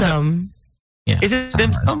dim sum. Yeah. Is it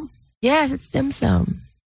dim sum? Yes, it's dim sum.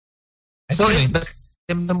 So it's the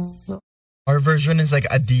dim sum. Our version is like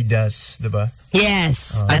Adidas, diba?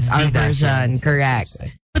 Yes, that's our Adidas, version. yes. Correct.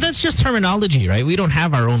 But that's just terminology, right? We don't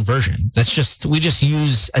have our own version. We just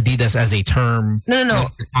use Adidas as a term. No. when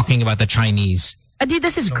we're talking about the Chinese.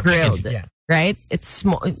 Adidas is grilled, Yeah. right? It's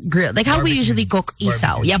small, grilled. Like how we Barbecue. usually cook isaw.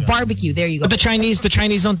 Barbecue, Yeah, yeah. barbecue. There you go. But the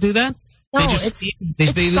Chinese don't do that. No, they just it's steam.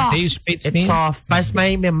 They soft. use straight It's steam. soft. Mas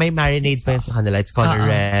may marinade pa yun sa kanila. It's called Uh-uh.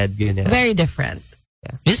 red. Ganyan. very different.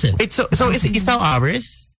 Is it? Wait, so is isaw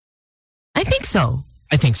ours? I think so.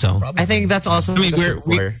 I think so. I think that's also. I mean,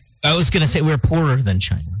 I was gonna say we're poorer than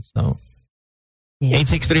China. So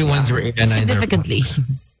 8631 significantly.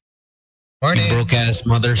 Morning. Broke ass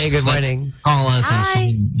mothers. Hey, good morning. Call us.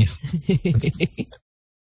 Hi.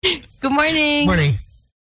 Good morning. Morning.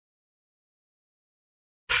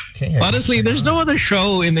 Okay, Honestly, there's no other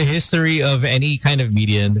show in the history of any kind of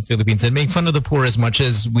media in the Philippines that make fun of the poor as much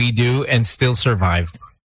as we do and still survived.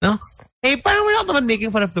 No? Hey, parang we're not the one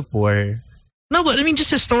making fun of the poor. No, but I mean, just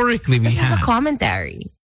historically, we This is have. a commentary.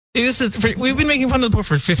 We've been making fun of the poor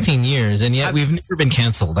for 15 years, and yet we've never been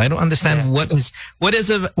canceled. I don't understand what is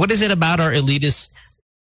it about our elitist,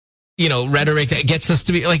 rhetoric that gets us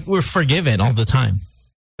to be like we're forgiven all the time.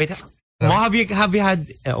 Wait, Mo, have you had?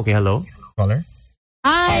 Okay, hello. Caller.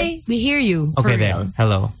 Hi, we hear you. Okay, for there. real.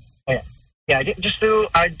 Hello. Yeah, just to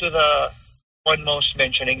add to the one most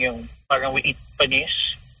mentioning yung parang we eat panis.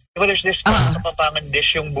 Diba there's this Kapampangan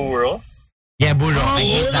dish yung buro? Yeah, buro. I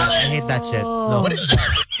hate that shit. No. What is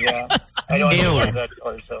that? Yeah. I don't know that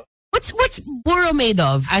also. What's buro made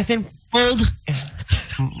of? I think Old.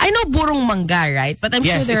 I know burong mangga, right? But I'm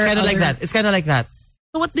yes, sure there it's kind are of like other- that. It's kind of like that.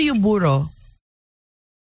 So what do you buro?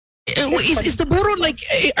 Is the buro like?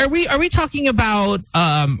 Are we talking about?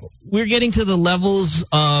 We're getting to the levels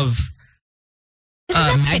of Is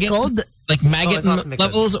that maggot, pickled? like maggot No, it's not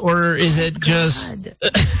levels, or is it just? God.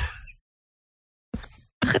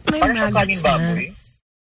 Bakit may Parang sa maggots kaning na? baboy.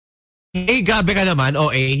 Hey, gabi ka naman.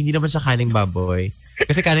 Hindi naman siya kaning baboy.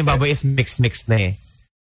 Kasi kaning baboy is mixed na eh.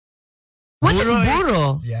 What is Buro is- buro?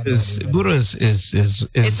 Yeah, Buro is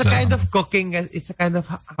It's a kind of cooking. It's a kind of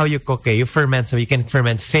how you cook it. You ferment. So you can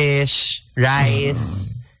ferment fish,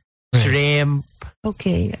 rice, shrimp.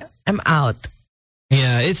 Okay, I'm out.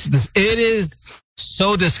 Yeah, it is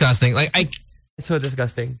so disgusting. Like It's so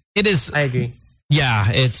disgusting. it is. I agree. Yeah,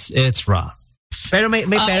 it's raw. Pero may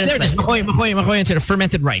parents there it is. like- Makoy answered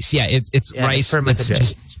fermented rice. Yeah, it's Yeah, rice. it's fermented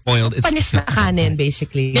It's just spoiled. It's Panis na kanin,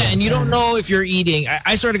 basically. yeah, and you don't know if you're eating.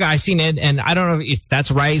 I sort of got. I seen it, and I don't know if that's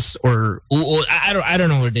rice or I don't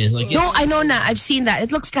know what it is. Like No, it's- I know na. I've seen that.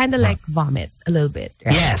 It looks kind of like vomit a little bit.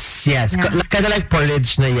 Right? Yes. Yeah. Kind of like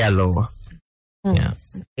porridge na yellow. yeah.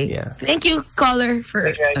 Okay. Yeah. Thank you, caller,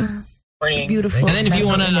 for Morning. beautiful. And then if you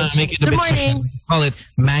want to make it a Good bit morning. social, call it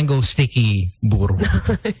mango sticky buro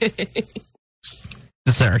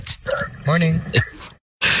dessert. Morning.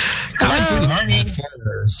 Common food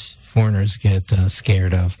that foreigners get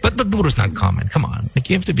scared of, but buro's not common. Come on, like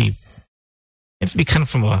you have to be kind of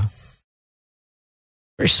from a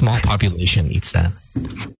very small population eats that.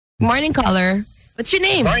 Morning, caller. What's your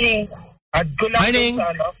name? Morning. Add ko lang Morning.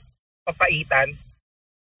 dun sa papaitan.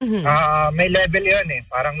 Mhm. May level yun eh.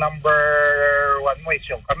 Parang number 1 mo is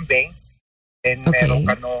yung kambing. Then Okay. meron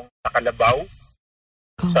ka nung nakalabaw.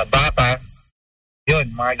 Oh. Sa bata.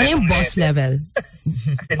 Yun, mga Ano yung ganung boss level?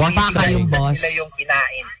 Kasi Boss hindi ka yung sila boss. Sila yung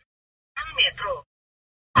kinain. Ang metro.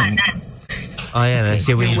 Kanan. Oh yeah, I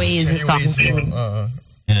see what Your you. Waze is talking to me.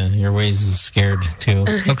 Yeah, your ways is scared too.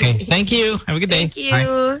 Okay, thank you. Have a good day. Thank you.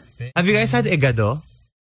 Bye. Have you guys had egado?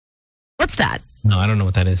 What's that? No, I don't know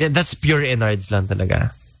what that is. Yeah, that's pure innards lang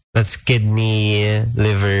talaga. That's kidney,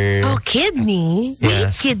 liver. Oh, kidney. We eat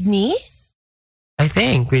Yes. kidney. I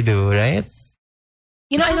think we do, right?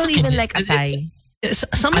 You know, I Sounds don't even kidney. like atay.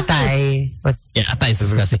 Some of the, Atay. But yeah, atay is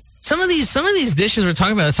disgusting. Some of these dishes we're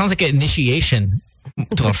talking about, it sounds like an initiation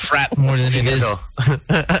to a frat more than it is.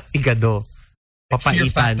 Igado.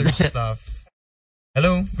 Fear factor Papaitan. stuff.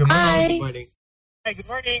 Hello. Good morning. Hi. Hi, good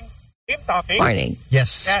morning. Same topic. Morning.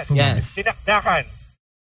 Yes. Yes. food. Yeah. Dinakdakan.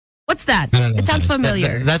 What's that? I don't know It sounds what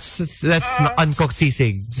familiar. That's uncooked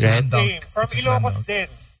sisig, right? Slam dunk. Same. From It's a slam Ilocos dunk. din.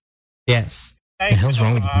 Yes. Like, The hell's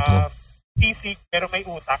wrong with people? Sisig, pero may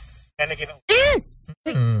utak. Lalagyan ng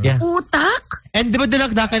Mm. Yeah. Utak? And di ba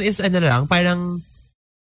dinakdakan is ano lang, parang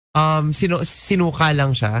sinuka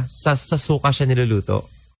lang siya. Sa suka siya niluluto.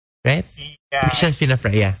 Right? Hindi siya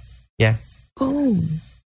fina-fry. Yeah. Oh.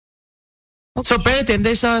 So, pero then,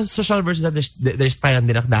 there's a social version that there's parang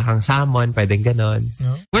dinakdakang salmon, pwedeng ganon.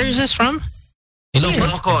 Where is this from?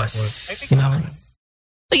 Ilocos.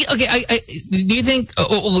 Like, okay, do you think?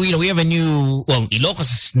 We have a new. Well,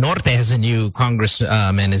 Ilocos Norte has a new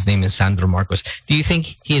congressman. His name is Sandro Marcos. Do you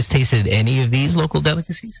think he has tasted any of these local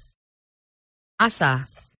delicacies? Asa.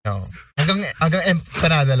 No. Hanggang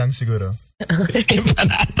empanada lang siguro.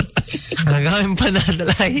 Hanggang empanada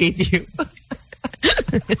lang, I hate you.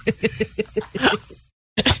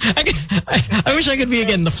 I wish I could be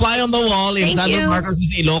again the fly on the wall in Thank Sandro you. Marcos'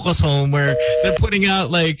 Ilocos home, where they're putting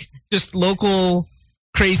out like just local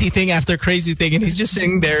crazy thing after crazy thing, and he's just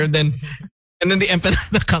sitting there, and then the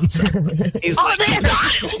empanada comes out. He's like,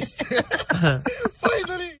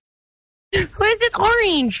 Finally. Why is it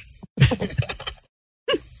orange?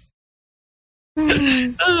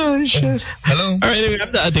 Oh, shit. Hello. All right, anyway,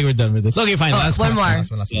 I think we're done with this. Okay, fine. Last one more.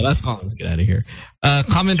 Yeah, last call. Let's get out of here.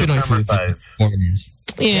 Common Pinoy foods.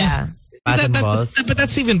 Yeah. But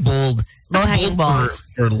that's even bold. That's Low-hanging bold balls.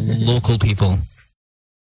 for local people.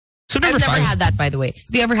 So I've number never 5. had that, by the way.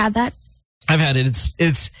 Have you ever had that? I've had it.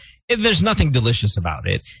 There's nothing delicious about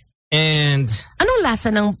it. And Anong lasa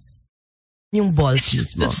ng yung balls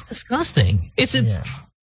it's mismo? disgusting. The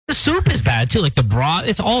soup is bad too. Like the broth,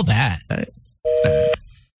 it's all bad.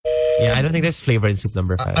 Yeah, I don't think there's flavor in soup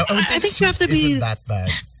number 5. I would say I think the you have to soup be- isn't that bad.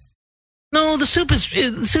 No, the soup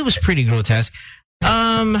is pretty grotesque.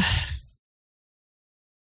 I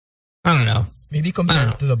don't know. Maybe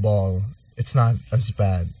compared to the ball, it's not as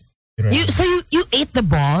bad. You know? So you ate the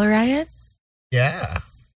ball, Ryan? Yeah.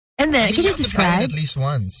 And then, I mean, can you have to try it describe? at least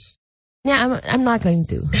once. Yeah, I'm not going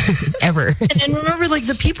to. Ever. And remember, like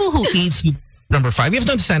the people who eat soup number 5, you have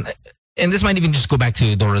to understand. And this might even just go back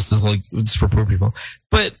to Doris. It's for poor people,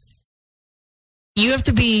 but you have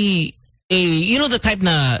to be the type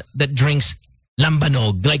that drinks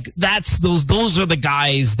lambanog. Like those are the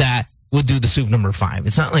guys that would do the soup number 5.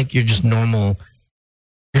 It's not like you're just normal.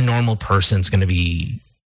 Your normal person's going to be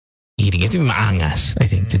eating. It's maangas, I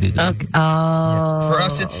think, to do this. Okay. Yeah. For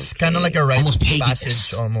us, it's kind of like a rite Almost of pagan.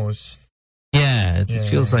 passage, almost. Yeah, it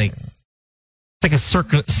feels like it's like a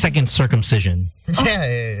second circumcision.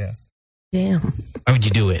 Yeah. Damn. Oh, Why would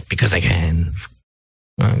you do it? Because I can.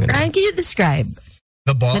 Ryan, can you describe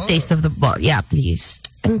The ball? the taste of the ball? Yeah, please.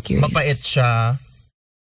 I'm curious. Mapait siya.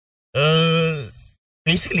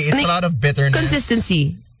 Basically, it's a lot of bitterness.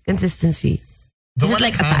 Consistency. The Is it one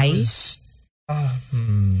like I a had pie? was-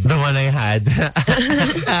 The one I had.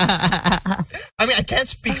 I mean, I can't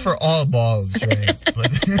speak for all balls, right?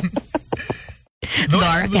 But the one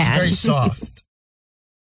Laura was very can. soft.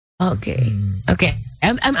 Okay. Okay.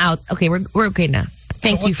 I'm out. Okay, we're okay now.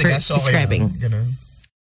 Thank you for describing.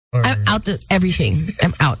 I'm out of everything.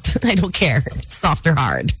 I'm out. I don't care. It's soft or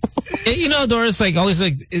hard. Doris, like always,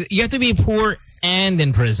 like you have to be poor and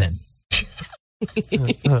in prison.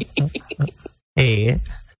 Hey.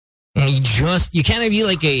 You can't be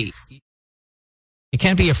like you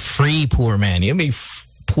can't be a free poor man. You have to be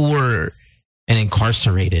poor and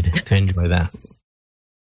incarcerated to enjoy that.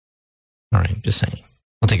 All right, just saying.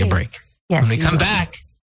 We'll take a break. Yes. When we come back,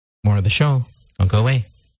 more of the show. Don't go away.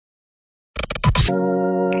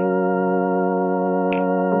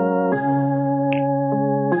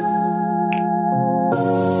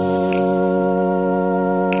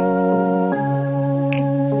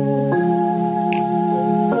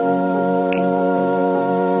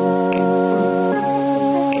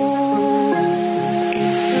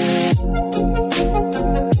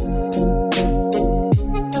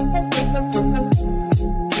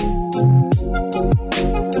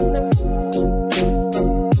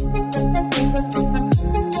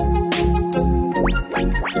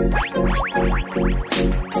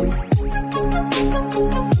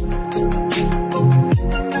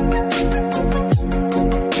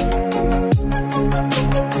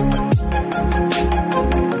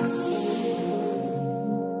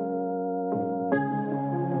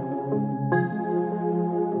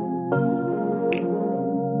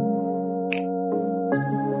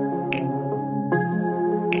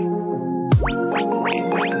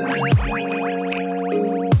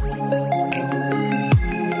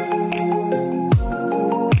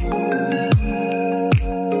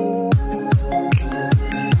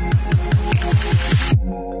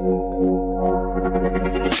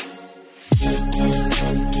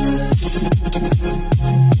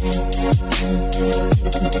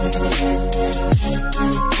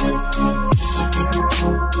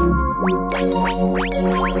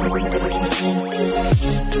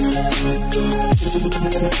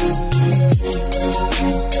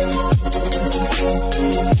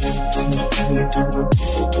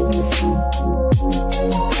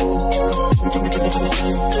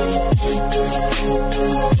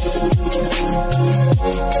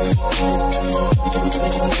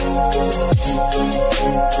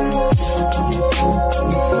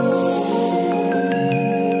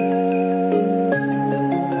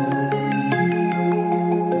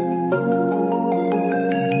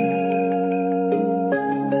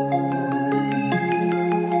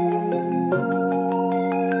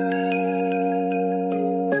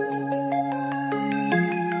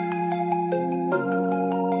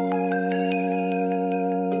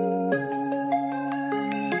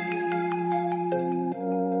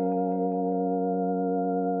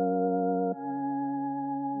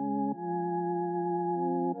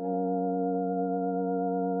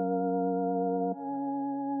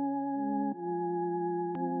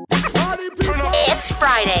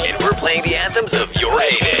 playing the anthems of your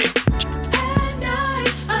heyday.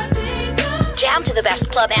 Jam to the best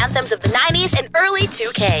club anthems of the 90s and early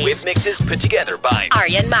 2K. With mixes put together by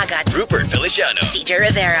Aryan Magat, Rupert Feliciano, CJ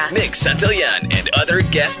Rivera, Nick Santillan, and other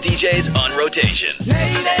guest DJs on rotation.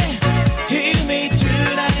 Lady, hear me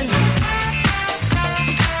tonight.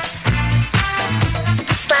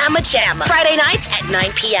 Slamma Jamma. Friday nights at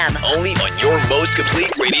 9 p.m. Only on your most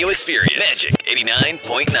complete radio experience. Magic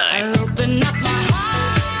 89.9. Open up my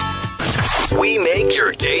heart. We make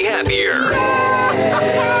your day happier.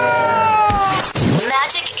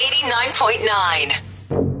 Magic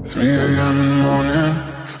 89.9. 3 a.m. in the morning,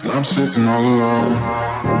 and I'm sitting all alone.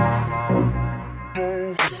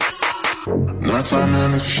 Nighttime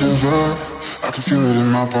and it's shiver, I can feel it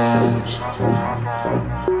in my bones.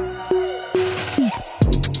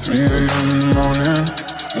 3 a.m. in the morning,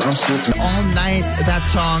 and I'm sitting all night. That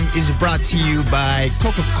song is brought to you by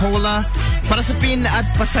Coca-Cola. Parasapin at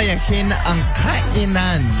pasayahin ang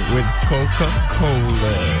kainan with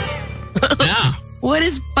Coca-Cola. Yeah. What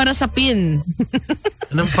is parasapin?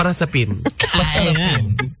 Anong parasapin?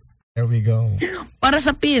 Pasapin. There we go.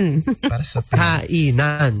 Parasapin. Parasapin.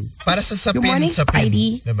 Kainan. Para sa sapin, Good morning, sapin.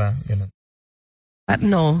 Spidey. Diba? Ganun.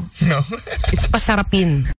 No. No. It's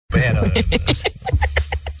pasarapin. Pero,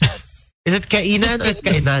 Is it kainan or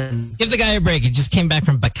kainan? Give the guy a break. He just came back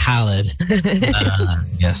from Bacolod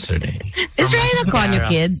yesterday. Is Ryan a Conyo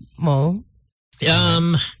kid, Mo?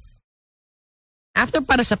 After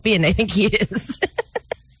parasapin, I think he is.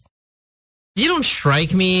 You don't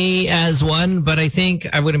strike me as one, but I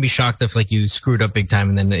think I wouldn't be shocked if like you screwed up big time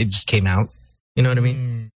and then it just came out. You know what I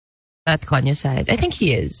mean? That Conyo side. I think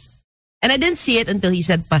he is. And I didn't see it until he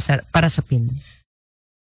said parasapin.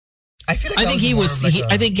 I feel like I think he was. I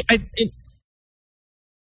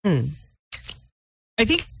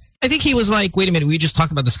think he was like, wait a minute, we just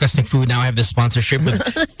talked about disgusting food. Now I have this sponsorship with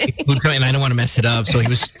food company, and I don't want to mess it up. So he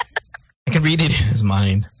was. I can read it in his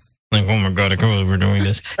mind. Like, oh my God, I can't believe we're doing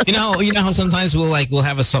this. You know how sometimes we'll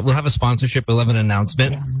have a sponsorship, we'll have an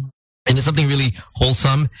announcement, and it's something really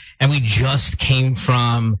wholesome, and we just came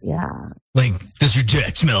from like, does your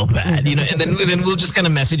dick smell bad? You know, and then we'll just kind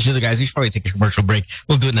of message to the guys. We should probably take a commercial break.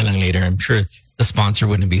 We'll do it na lang later. I'm sure the sponsor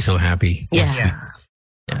wouldn't be so happy. Yeah.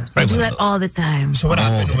 I do that all the time. So what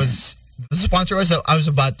happened was the sponsor I was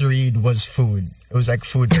about to read was food. It was like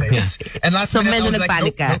food place. And last minute I was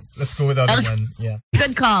like, nope, let's go with the other one. Yeah.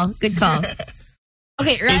 Good call.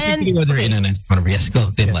 Okay, Ryan. Yes,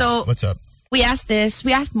 go. So what's up? We asked this.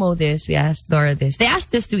 We asked Mo this. We asked Dora this. They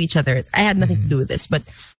asked this to each other. I had nothing to do with this, but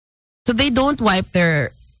so they don't wipe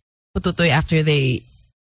their pututoy after they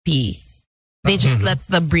pee. They just let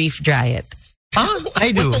the brief dry it.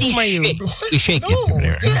 I do. We shake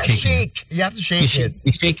it. Yeah, shake. You have to shake it.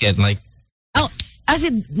 We shake it like. As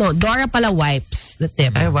in, no, Dora pala wipes the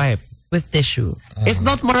tip. I wipe with tissue. It's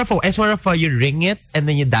not more of a. It's more of a. You ring it and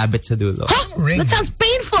then you dab it sa dulo. Huh? That sounds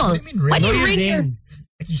painful. What do you mean ring? Why do you ring your?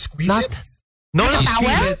 Like you squeeze it? No, like you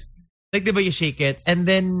squeeze it. Like diba you shake it and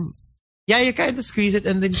then you kind of squeeze it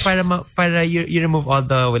and then para you remove all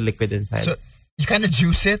the liquid inside. So you kind of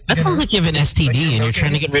juice it. That sounds like you have an STD and you're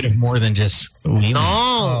trying to get rid of more than just leaving.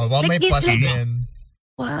 No, may pus din.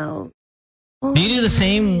 Wow. Do you do the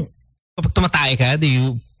same? Kapag tumatay ka, do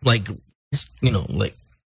you like just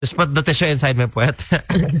put the tissue inside my puwet?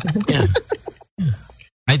 Yeah.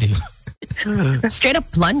 I do. Straight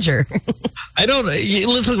up plunger. I don't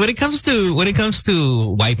listen when it comes to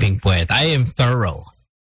wiping puwet. I am thorough.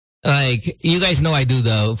 Like you guys know, I do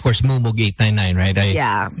of course Mumog 899, right?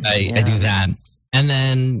 I do that, and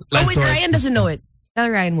then Ryan doesn't know it. Tell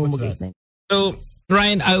Ryan Mumog 899. So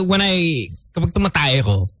Ryan, kapag tumatay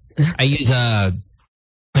ko, I use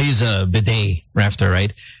a bidet rafter,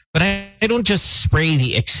 right? But I don't just spray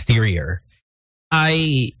the exterior.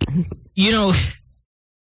 I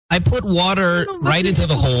put water right into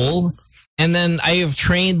the hole, and then I have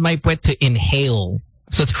trained my puwet to inhale.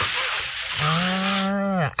 So it's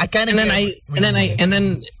I kind of and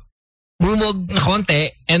then bumog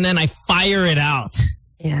konti, and then I fire it out.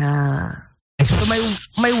 Yeah. So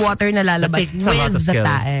my water na lalabas with the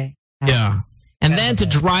tae. Yeah. And then to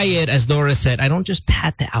dry it, as Dora said, I don't just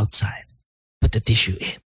pat the outside. Put the tissue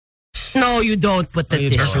in. No, you don't put the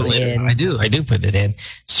tissue in. I do put it in.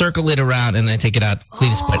 Circle it around and then take it out.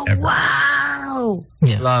 Cleanest puwet ever. Wow.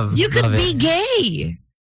 Yeah. You could be gay.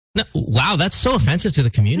 No, wow, that's so offensive to the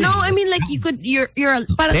community. No, I mean like you could. You're.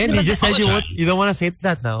 Then you just said you don't want to say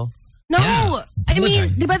that now. No, yeah, I mean,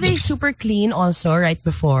 diba they super clean also right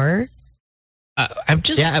before. I'm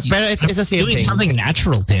just but it's the same doing thing. Something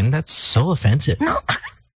natural, Tin. That's so offensive. No,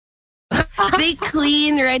 they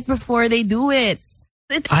clean right before they do it.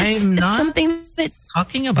 It's not something that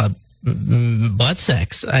talking about butt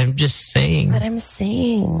sex. I'm just saying. But I'm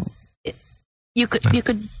saying, you could, I'm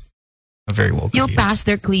very woke. you'll pass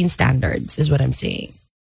their clean standards, is what I'm saying.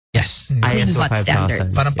 Yes. Clean ISO butt 5000.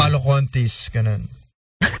 standards. Parang Palo Contis, ganun.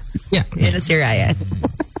 Yeah. Yan na si Ryan.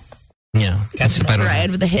 Yeah. That's the better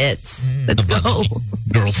Ryan with the hits. Let's go.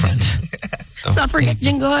 girlfriend. Let's not forget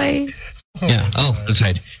Jingoy. Yeah. Oh, that's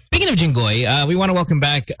right. Speaking of Jingoy, we want to welcome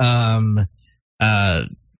back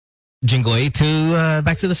Jingoy to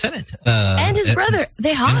back to the Senate. And his brother.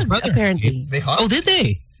 They hugged, apparently. They hugged? Oh, did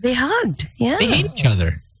they? They hugged. Yeah. They hate each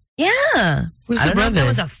other. Yeah. Who's I the don't know if brother? that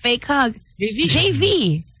was a fake hug.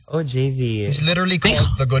 JV. Oh, JV. He's literally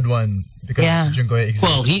called the good one because Jingoy exists.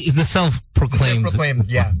 Well, he's the self-proclaimed.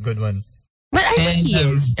 Yeah, good one. But I think he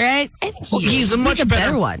is, right? I think he's a much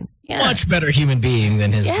better one. Yeah. Much better human being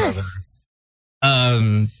than his brother.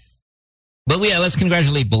 But let's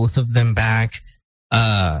congratulate both of them back.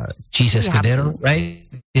 Jesus Escudero, right?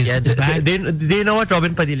 Is back. Do you know what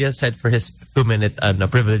Robin Padilla said for his 2-minute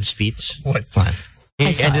privilege speech? What?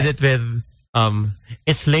 He ended it with,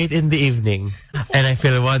 it's late in the evening and I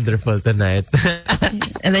feel wonderful tonight.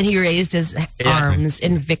 And then he raised his arms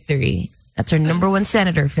in victory. That's our number one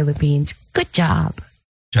senator, Philippines. Good job.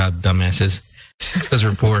 Job, dumbasses. It's because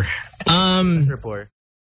we're poor. We're poor.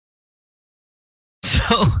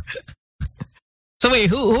 So wait,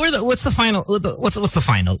 who are the? What's the final? What's the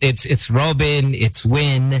final? It's Robin. It's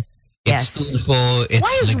Win. It's Tulfo. It's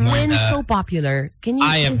why is Ligmunda. Win so popular? Can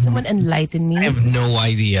someone enlighten me? I have no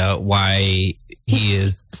idea why he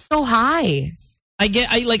is so high. I get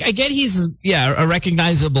he's a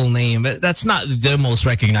recognizable name, but that's not the most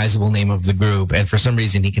recognizable name of the group. And for some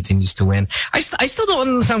reason, he continues to win. I still don't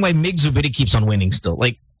understand why Mig Zubiri keeps on winning still.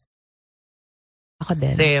 Like,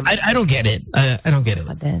 same. I don't get it. I don't get it.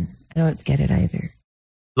 I don't get it either.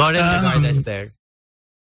 Lauren Legarda is there.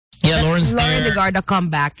 Yeah, Lauren Legarda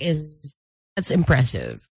comeback that's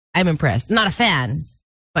impressive. I'm impressed. Not a fan,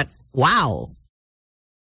 but wow.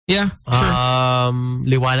 Yeah, sure.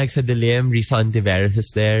 Liwanag sa Dilim, Risa Ontiveros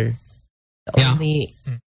is there.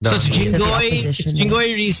 So it's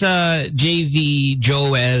Jingoy, Risa, JV,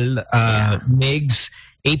 Joel, Migs,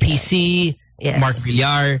 APC, Mark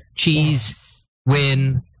Villar, Cheese,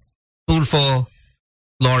 Win, Tulfo,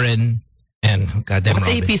 Lauren, and goddamn What's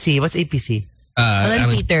Robin. APC? What's APC?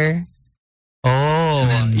 Alan Peter.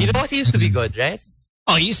 Oh, you know what? He used to be good, right?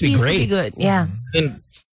 Oh, he used to be great. He used to be good, yeah.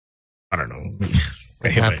 I don't know.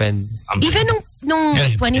 What happened? Even nung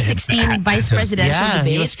 2016 vice presidential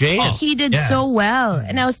debate, he was great. He did so well.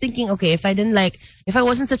 And I was thinking, okay, if I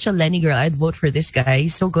wasn't such a Lenny girl, I'd vote for this guy.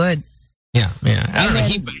 He's so good. Yeah. I don't know.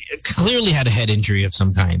 He clearly had a head injury of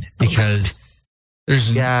some kind because there's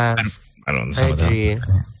I don't know.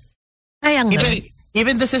 I agree.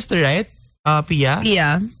 Even the sister, right? Pia.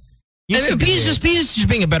 Yeah. Pia's just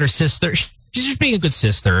being a better sister. She's just being a good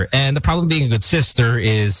sister. And the problem being a good sister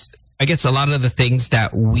is, I guess, a lot of the things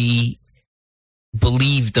that we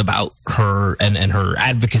believed about her and her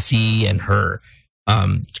advocacy and her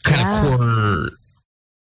kind of core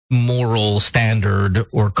moral standard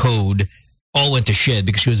or code all went to shit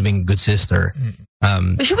because she was being a good sister.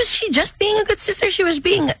 Was she just being a good sister? She was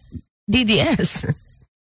being DDS.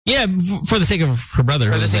 Yeah, for the sake of her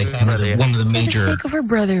brother, it was like one of the major. For the sake of her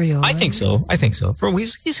brother, yo. I think so. For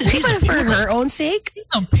her own sake. He's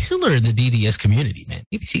a pillar in the DDS community, man.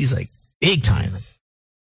 ABC's like big time.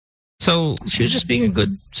 So she was just being a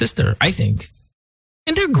good sister, I think.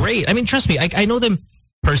 And they're great. I mean, trust me, I know them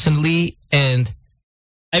personally, and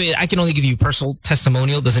I mean, I can only give you personal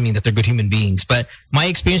testimonial. Doesn't mean that they're good human beings, but my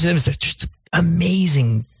experience with them is they're just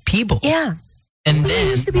amazing people. Yeah. And then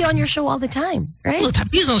used to be on your show all the time, right? All the time.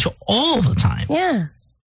 He was on the show all the time. Yeah.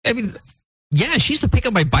 I mean, yeah, she used to pick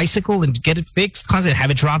up my bicycle and get it fixed, constantly have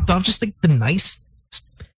it dropped off. Just like the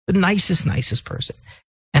nicest person.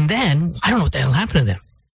 And then I don't know what the hell happened to them.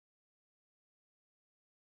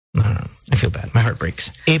 I don't know. I feel bad. My heart breaks.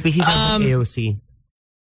 He's on AOC.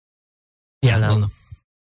 Yeah, well,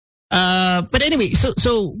 no. But anyway,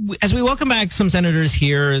 so as we welcome back some senators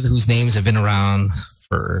here whose names have been around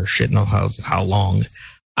for shit knows how long,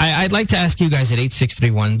 I'd like to ask you guys at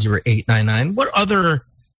 8631-0899, what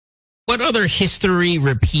other history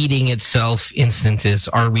repeating itself instances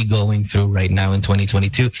are we going through right now in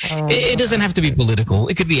 2022? It doesn't have to be political.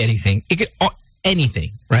 It could be anything. It could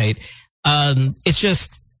anything, right? It's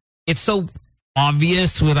so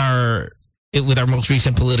obvious with our most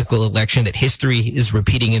recent political election that history is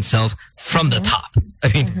repeating itself from the top.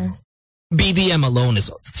 I mean, BBM alone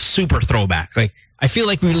is super throwback. Like, I feel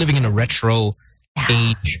like we're living in a retro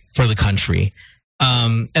age for the country.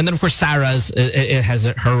 And then, of course, Sarah's, it has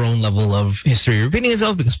her own level of history repeating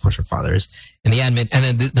itself because, of course, her father is in the admin.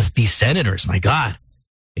 And then these senators, my God,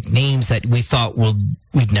 like names that we thought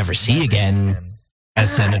we'd never see again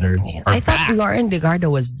as senators. I thought Lauren Legarda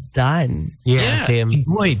was done. Yeah, same.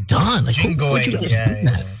 Boy, done. Like,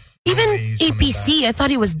 yeah. Even APC, I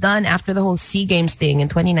thought he was done after the whole SEA Games thing in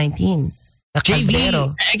 2019.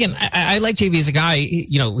 JV, again, I like JV as a guy.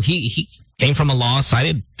 He came from a loss. I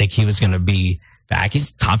didn't think he was going to be back.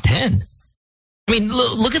 He's top 10. I mean,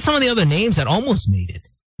 look at some of the other names that almost made it.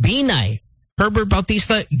 Binay, Herbert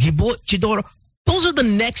Bautista, Gibo, Chidoro. Those are the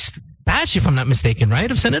next batch, if I'm not mistaken,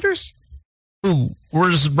 right, of senators? Who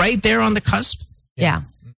was right there on the cusp? Yeah.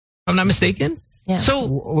 If I'm not mistaken? Yeah.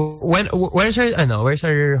 So, where's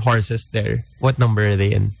our horses there? What number are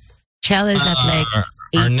they in? Chell is at like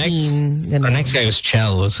 18. Our next guy was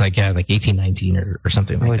Chell. It was like 18, 19 or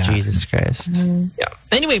something like that. Oh, Jesus Christ. Yeah.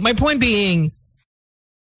 Anyway, my point being,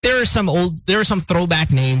 there are some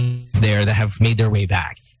throwback names there that have made their way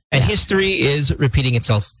back. And history is repeating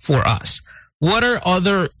itself for us. What are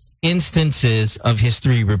other instances of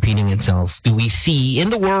history repeating itself do we see in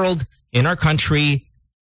the world, in our country,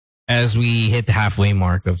 as we hit the halfway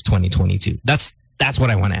mark of 2022? That's what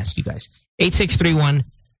I want to ask you guys.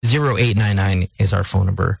 8631-0899 is our phone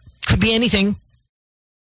number. Could be anything.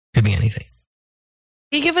 Could be anything.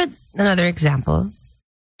 Can you give it another example?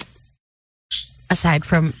 Aside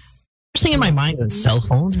from... First thing in my mind is cell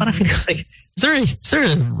phones, but I feel like, is there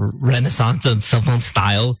a renaissance on cell phone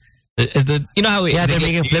style? You know how... they're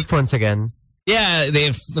making flip phones again. Yeah, they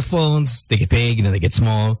have the phones, they get big, and then they get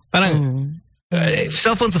small. But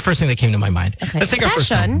cell phone's the first thing that came to my mind. Okay. Let's take our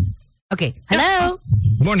first one. Okay. Hello.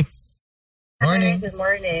 Good morning. Morning. Good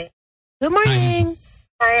morning. Good morning.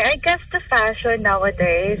 I guess the fashion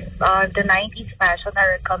nowadays, the 90s fashion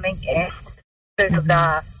are coming in. There's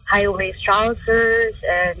the high-waist trousers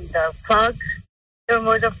and the plugs. So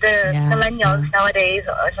most of the millennials nowadays,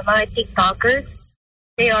 some mga TikTokers,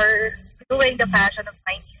 they are doing the fashion of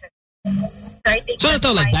 90s. So it's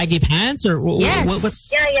all like baggy pants or yes. what?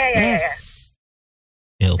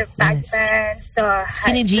 Yeah. The back pants, the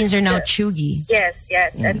skinny jeans are now chuggy. Yes,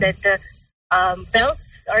 and then the belts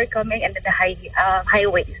are coming, and then the high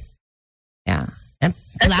waist. Yeah, and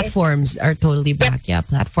platforms are totally back. Yeah,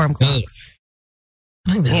 platform clothes.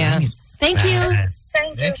 Yeah. Thank you.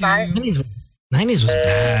 Thank you. Bye. 90s was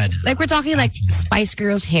bad. Like we're talking like Spice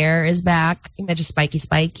Girls' hair is back. Imagine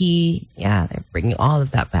spiky. Yeah, they're bringing all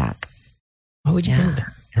of that back. Why would you bring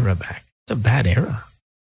that era back? It's a bad era.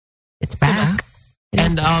 It's back.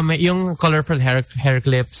 And yung colorful hair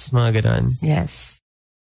clips, mga ganun. Yes.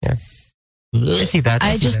 I see that.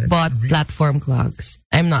 I just bought platform clogs.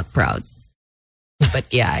 I'm not proud. But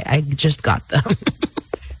yeah, I just got them.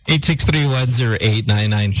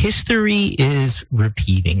 86310899. History is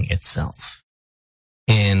repeating itself.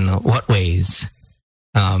 In what ways?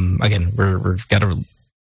 Again, we've got a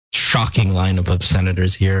shocking lineup of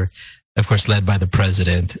senators here, of course, led by the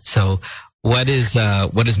president. So what is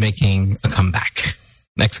making a comeback?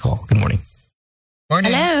 Next call. Good morning.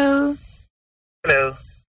 Morning. Hello. Hello.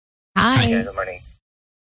 Hi. Good morning.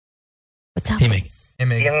 What's up? Hey, Meg.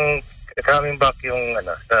 Yung coming back yung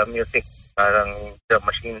sa music, parang drum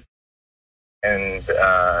machine, and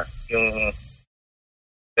yung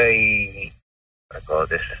I call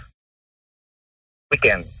this the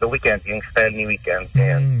weekend, yung style ni Weekend.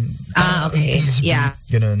 Okay. 80s Yeah.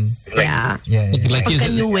 Ganun. Yeah. Like a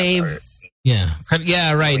new wave. Yeah,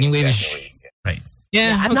 right. New wave is right.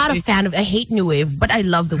 Yeah, I'm not a fan of. I hate new wave, but I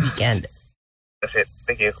love the Weekend. That's it.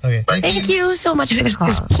 Thank you. Okay. Thank you so much for the call.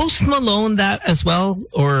 Is Post Malone that as well,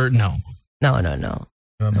 or no? No.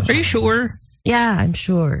 Are you sure? Yeah, I'm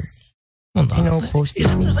sure. Hold on. I know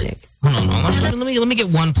Post's music. Hold on. Let me get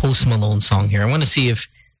one Post Malone song here. I want to see if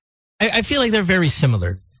I feel like they're very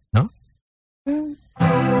similar. No?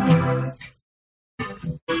 That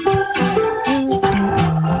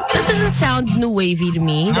doesn't sound new wavy to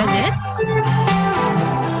me, does it?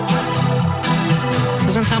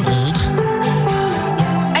 Doesn't sound old.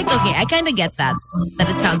 I kind of get that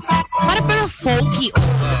it sounds pero folky old,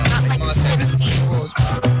 not like 70s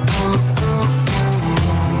old.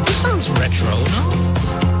 This sounds retro, no?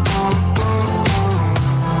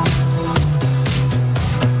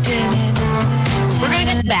 We're gonna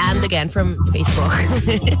get banned again from Facebook.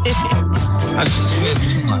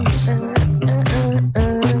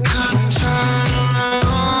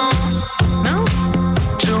 No?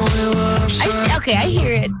 I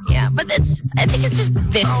hear it. Yeah, but I think it's just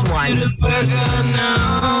this one.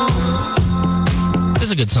 This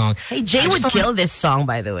is a good song. Hey, Jay would kill this song,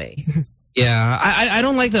 by the way. Yeah, I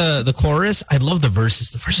don't like the chorus. I love the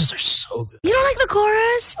verses. The verses are so good. You don't like the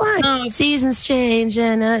chorus? Why? No. Seasons change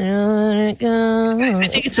and I don't go. I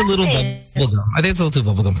think it's a little bubblegum. I think it's a little too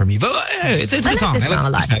bubblegum for me, but it's a good song. This song a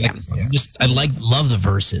lot. Love the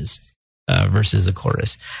verses versus the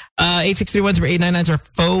chorus. 8631-899 is our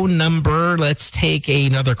phone number. Let's take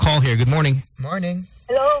another call here. Good morning. Morning.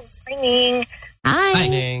 Hello, morning.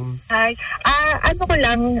 Hi. Hi. Ano ko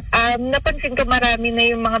lang, napansin ko marami na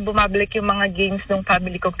yung mga bumabalik yung mga games ng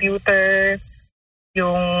family computer,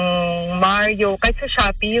 yung Mario, kahit sa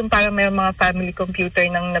Shopee, yung parang may mga family computer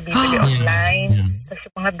nang nabibili online. Tapos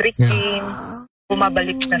yung mga brick game,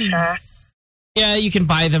 bumabalik na siya. Yeah, you can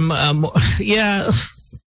buy them. Yeah,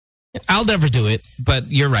 I'll never do it, but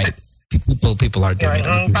you're right. People are doing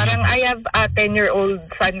it. Parang I have a 10-year-old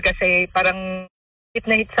son kasi parang hit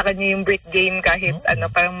na hit sa kanya yung brick game kahit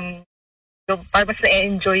parang mas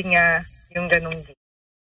na-enjoy niya yung ganung game.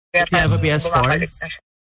 Kaya you have a PS4?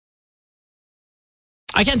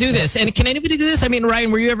 I can't do this. And can anybody do this? I mean,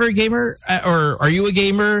 Ryan, were you ever a gamer? Or are you a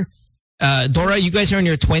gamer? Dora, you guys are in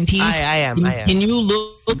your 20s. I am. Can you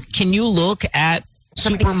look at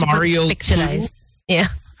Super Mario pixelized? 2? Yeah.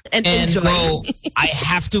 And enjoy. Go, I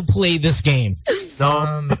have to play this game.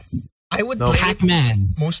 No. I would play Pac-Man.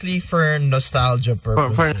 Mostly for nostalgia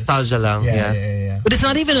purposes. For nostalgia lang, yeah. But it's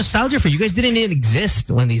not even nostalgia for you. You guys didn't even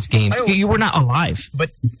exist when these games. You were not alive.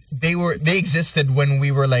 But they existed when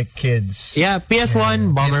we were like kids. Yeah,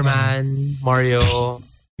 PS1, Bomberman, Mario.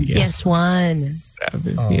 PS1.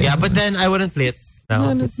 Yeah, but then I wouldn't play it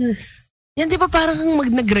now. Yan, di ba parang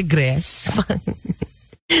nag-regress?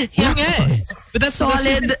 Yeah. But that's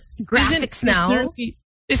solid graphics now.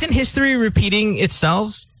 Isn't history repeating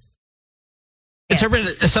itself? It's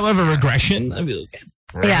somewhat of a regression. I mean,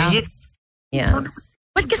 yeah.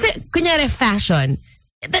 But kasi, kunyari, fashion,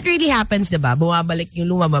 that really happens, diba? Bumabalik yung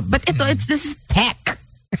luma. But this is tech,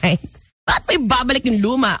 right? Bakit may babalik yung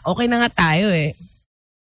luma? Okay na nga tayo eh.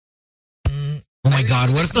 Oh my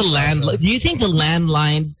God, what if the landline... Do you think the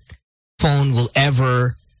landline phone will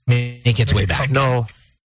ever make its way back? No.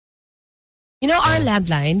 You know, our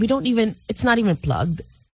landline, it's not even plugged.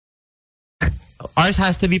 Ours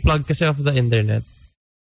has to be plugged because of the internet.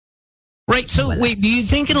 Right, so wait, do you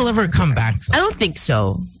think it'll ever come back? I don't think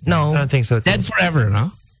so. No. I don't think so too. Dead forever,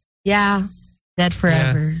 no? Yeah, dead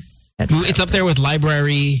forever. Yeah. It's up there with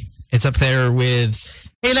library. It's up there with...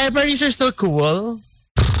 Hey, libraries are still cool.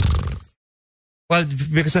 Well,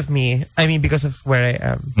 because of me. I mean, because of where I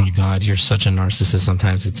am. Oh my God, you're such a narcissist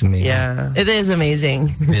sometimes. It's amazing. Yeah. It is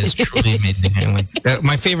amazing. It is truly amazing.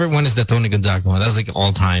 My favorite one is the Tony Gonzaga one. That was like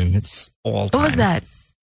all time. It's all time. What was that?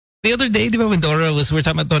 The other day, when Dora we were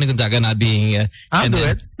talking about Tony Gonzaga not being... I'll do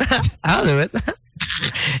it. I'll do it.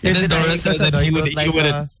 And then Dora said that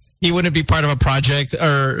he wouldn't be part of a project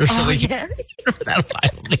or something. Yeah.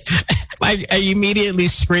 I immediately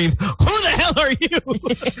screamed, "Who the hell are you?"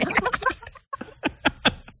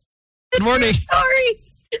 Good morning. Sorry.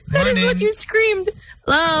 That is what you screamed.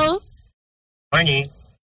 Hello. Morning.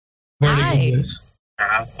 Hi.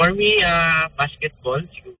 For me, basketball.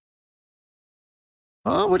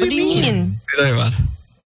 Oh, what do you mean?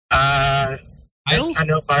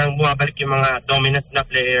 Parang bumabalik yung mga dominant na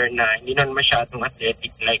player na hindi naman masyadong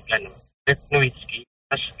athletic like Dirk Nowitzki.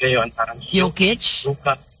 Tapos gayon parang Jokic?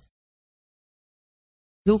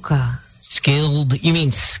 Luka. Skilled? You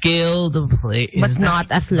mean skilled play? But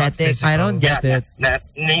not athletic. I don't get it.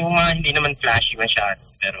 Yung mga hindi naman flashy masyado,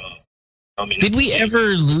 pero dominant. Did we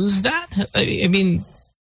ever lose that? I mean,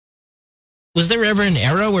 was there ever an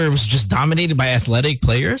era where it was just dominated by athletic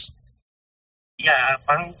players? Yeah,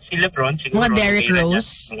 parang si LeBron siguro. Mga Derrick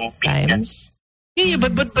Rose times. Yeah,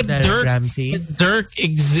 but Dirk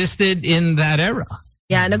existed in that era.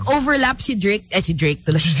 Yeah, nag-overlap si Drake. Si Drake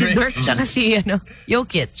tuloy. Si Dirk tsaka si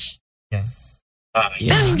Jokic. Yeah.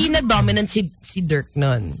 Pero hindi na dominant si Dirk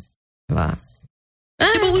nun. Diba?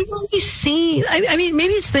 Yeah, but we've always seen... I mean,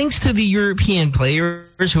 maybe it's thanks to the European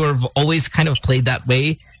players who have always kind of played that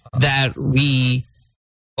way that we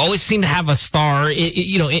always seem to have a star,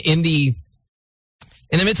 in the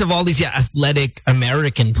midst of all these athletic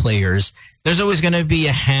American players. There's always going to be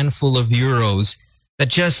a handful of Euros that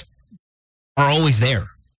just are always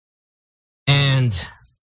there. And...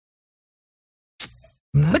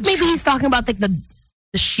 But maybe he's talking about like the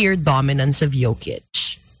sheer dominance of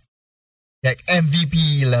Jokic. Like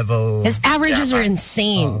MVP level. His averages are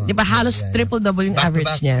insane. Diba halos triple-double yung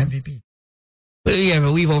average niya. MVP. But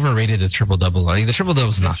but we've overrated the triple-double. I mean, the triple-double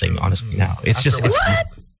is nothing, honestly, now. It's just... What?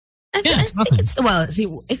 Yeah, it's nothing. See,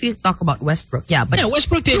 if you talk about Westbrook, yeah. But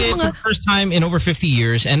Westbrook did it for the first time in over 50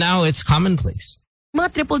 years, and now it's commonplace.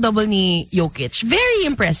 mga triple-double ni Jokic. Very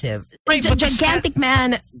impressive. Right, but gigantic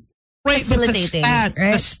man facilitating.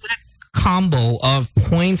 The stat combo of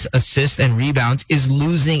points, assists, and rebounds is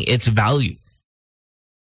losing its value.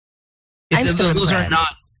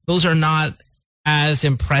 Those are not as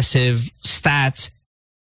impressive stats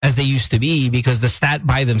as they used to be, because the stat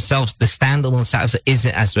by themselves, the standalone stats,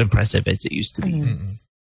 isn't as impressive as it used to be.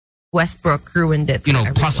 Westbrook ruined it. You know,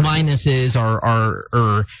 plus minuses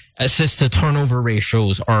or assist to turnover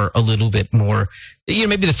ratios are a little bit more. You know,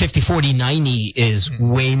 maybe the 50-40-90 is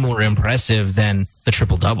way more impressive than the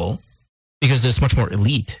triple-double because it's much more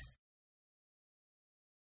elite.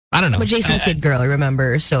 I don't know. But Jason Kidd girl,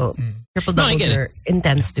 remember? So triple-doubles are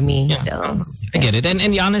intense to me still. I get it. And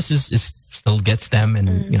Giannis is still gets them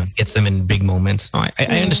and you know gets them in big moments. No,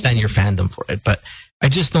 I understand your fandom for it, but I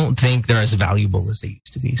just don't think they're as valuable as they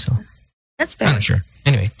used to be. So that's fair. I'm not sure.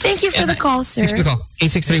 Anyway. Thank you for the call, sir. Thanks for the call.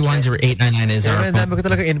 863-10899 is our phone. Ko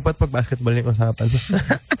talaga input pag basketball yung usapan.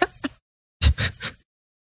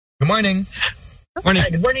 Good morning. Morning. Hi,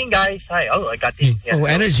 good morning, guys. Hi. Oh, I got it. Oh,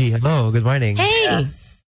 energy. Hello. Good morning. Hey. Yeah.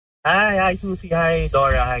 Hi, Susie. Hi,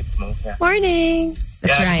 Dora. Hi, Smoke. Yeah. Morning.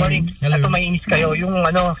 That's Good right. morning. Ito mainis kayo. Yung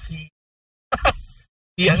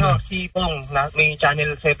si Pong, may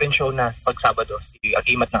Channel 7 show na pag Sabado, si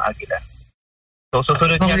Agimat ng Agila. So,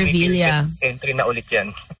 susunod Bong niya, Revilla. may entry na ulit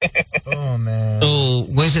yan. Oh, man. So,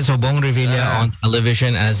 what is it? So, Bong Revilla on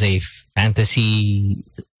television as a fantasy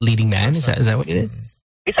leading man? Is that what it is?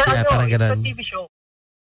 It's a, parang it's a ganun. TV show.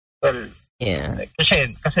 Well, Yeah.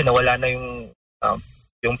 Kasi nawala na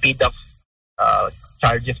yung PDAF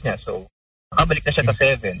charges niya. So, nakabalik na siya sa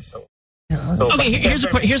 7. So, Okay, here's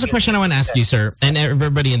a question I want to ask you, sir, and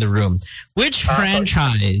everybody in the room. Which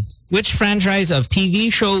franchise of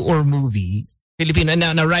TV show or movie, Filipino?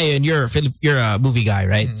 Now, Ryan, you're a movie guy,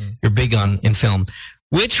 right? You're big in film.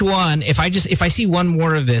 Which one? If I see one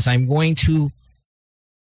more of this, I'm going to.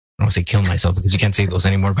 I don't want to say kill myself because you can't say those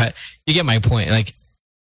anymore, but you get my point. Like,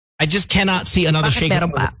 I just cannot see another Bakit shake.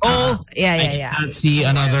 meron pa? Yeah. I cannot see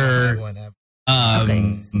another.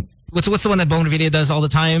 What's the one that Bone Revilla does all the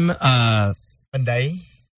time? Panday.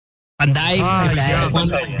 Panday.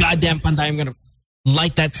 Panday. Goddamn Panday. I'm going to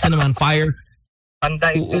light that cinema on fire.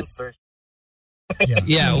 Panday first.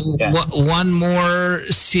 Yeah. One more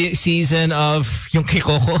season of yung kay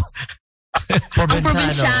Coco.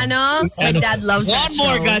 Provinciano. My dad loves that One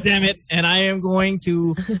more, show. goddammit. And I am going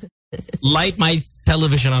to light my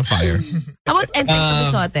television on fire. How about Enteng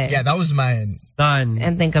Kabisote? Yeah, that was mine. Done.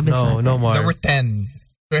 Enteng Kabisote. No more. There were 10.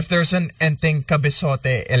 So if there's an Enteng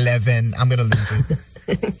Kabisote 11, I'm gonna lose it.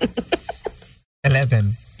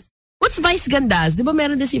 11. What's Vice Gandas? Di ba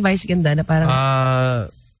meron din si Vice Ganda na parang...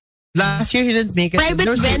 Last year he didn't make it.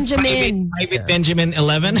 Private Benjamin. Private Benjamin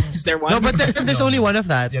 11? Is there one? No, but there's only one of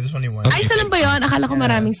that. Yeah, there's only one. Ay, isa lang ba yun? Akala ko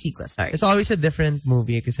maraming sequels. Sorry. It's always a different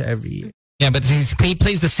movie kasi every year. Yeah, but he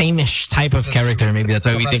plays the same-ish type of character. Maybe that's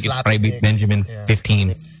why we think it's Private Benjamin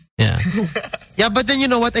 15. Yeah. Yeah, but then you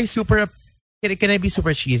know what? Can I be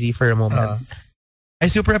super cheesy for a moment? I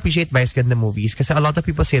super appreciate Vice Ganda movies kasi a lot of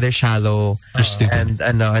people say they're shallow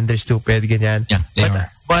and they're stupid, ganyan. Yeah,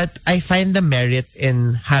 but I find the merit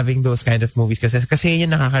in having those kind of movies kasi yun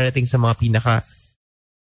nakakarating sa mga pinaka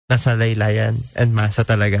nasa laylayan and masa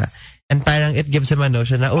talaga. And parang it gives them a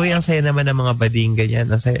notion na, ang saya naman ng mga bading, ganyan.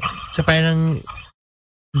 So parang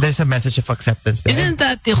there's a message of acceptance there. Isn't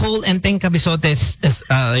that the whole Enteng Kabisote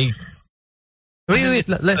like... Wait.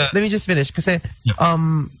 Let me just finish. Kasi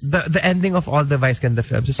the ending of all the Vice Ganda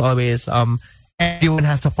films is always everyone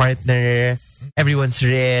has a partner, everyone's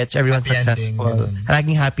rich, everyone's happy successful, ending,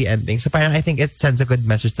 laging happy ending. So parang I think it sends a good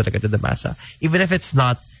message talaga to the masa. Even if it's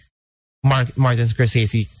not Martin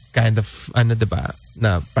Scorsese kind of diba,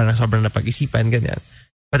 na parang sobrang napag-isipan, ganyan.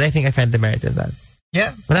 But I think I find the merit in that.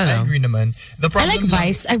 Yeah, I agree naman. I like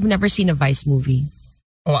Vice. I've never seen a Vice movie.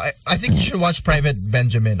 Oh, I think you should watch Private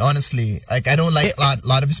Benjamin. Honestly, like I don't like a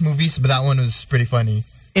lot of his movies, but that one was pretty funny.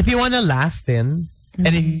 If you want to laugh then,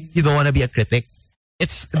 and if you don't want to be a critic,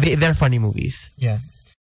 they're funny movies. Yeah.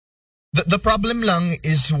 The problem lang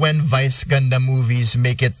is when Vice Ganda movies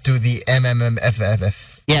make it to the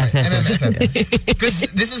MMFFF. Yes. Because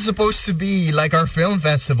this is supposed to be like our film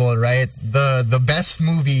festival, right? The best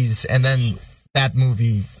movies, and then that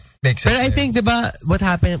movie makes it. But I think, diba,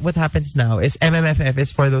 what happens now is MMFF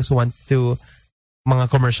is for those who want to mga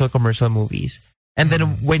commercial movies. And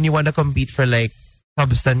then when you want to compete for like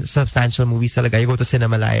substantial movies talaga, you go to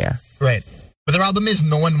Cinemalaya. Right. But the problem is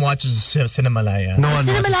no one watches Cinemalaya.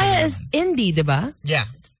 Cinemalaya is indie, diba? Yeah.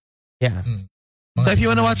 Yeah. So if you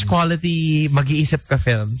want to watch quality mag-iisip ka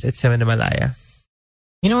films, it's Cinemalaya.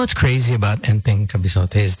 You know what's crazy about Enteng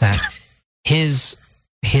Kabisote is that his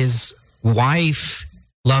his wife,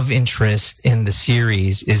 love interest in the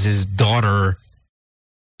series is his daughter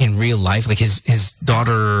in real life, like his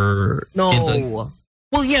daughter. No.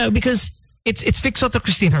 Well, yeah, because it's Vic Soto,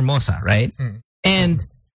 Christine Hermosa, right? And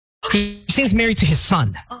Christine's married to his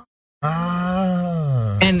son.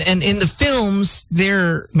 Ah. And in the films,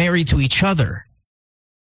 they're married to each other.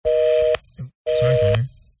 Sorry, Connor.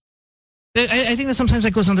 I think that sometimes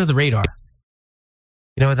that goes under the radar.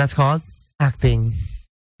 You know what that's called? Acting.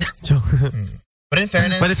 But in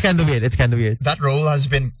fairness, but it's kind of weird. It's kind of weird. That role has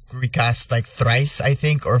been recast like thrice, I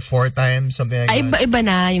think, or 4 times, something like that. Iba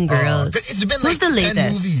na yung girls. It's been Who's like the 10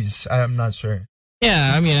 latest? movies. I'm not sure.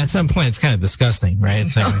 Yeah, I mean, at some point, it's kind of disgusting, right?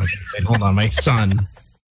 It's like, wait, hold on, my son.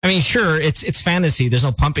 I mean, sure, it's fantasy. There's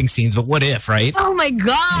no pumping scenes, but what if, right? Oh my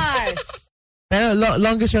God! Pero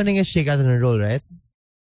longest running is She Got on a Roll, right?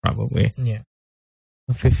 Probably. Yeah.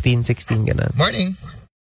 15, 16 ganun. Morning.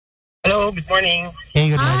 Hello, good morning. Hey,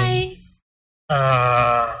 good morning.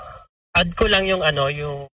 Add ko lang yung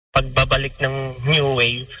yung pagbabalik ng new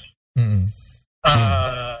wave.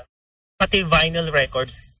 Pati vinyl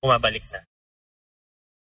records bumabalik na.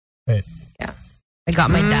 Right. Yeah. I got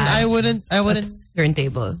my dad. I wouldn't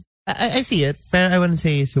turntable. I see it, but I wouldn't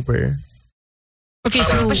say super. Okay,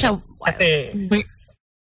 so wait, sorry,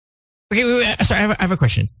 I have a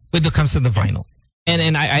question. When it comes to the vinyl,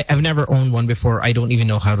 and I've never owned one before. I don't even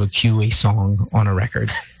know how to cue a song on a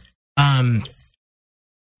record.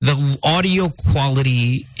 The audio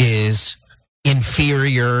quality is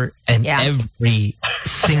inferior in every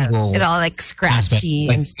single. It all like scratchy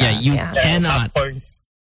and stuff. Yeah, you cannot.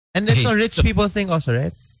 And it's a rich people thing also,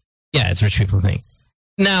 right? Yeah, it's a rich people thing.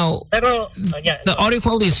 Now, the audio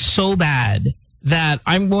quality is so bad that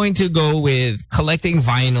I'm going to go with collecting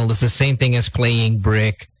vinyl is the same thing as playing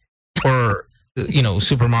brick or,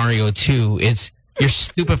 Super Mario 2. It's, you're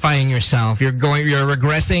stupefying yourself. You're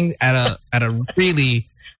regressing at a really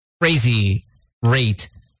crazy rate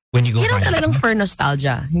when you go vinyl. Talagang for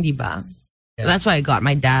nostalgia, hindi ba? Yeah. So that's why I got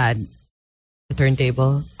my dad the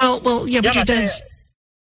turntable. Well, yeah, but your dad's,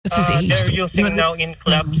 that's his age. They're using now in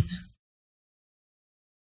clubs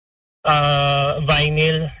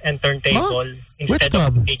vinyl and turntable instead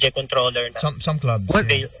of DJ controller. Some clubs. What?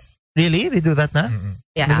 Really? They do that now?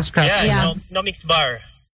 Yeah. No mixed bar.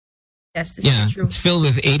 Yes, this is true. It's filled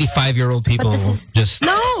with 85-year-old people.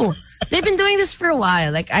 No, they've been doing this for a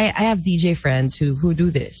while. Like I have DJ friends who do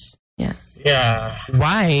this. Yeah. Yeah.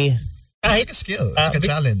 Why? It's like a skill. It's like a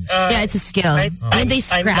challenge. Yeah, it's a skill. When they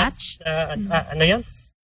scratch. Ano yan?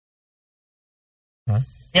 Huh?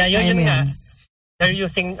 Yeah, yun nga. They're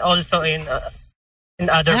using also in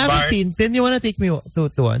other I haven't bars. seen. Then you want to take me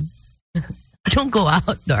to one? Don't go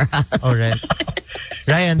out, Dora. All right.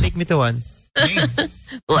 Ryan, take me to one.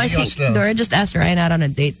 Well, I think Dora just asked Ryan out on a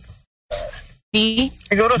date. See?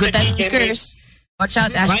 Good time whiskers. Watch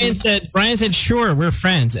out, Ashley. Brian said, sure, we're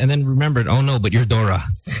friends. And then remembered, oh no, but you're Dora.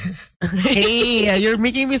 Hey, you're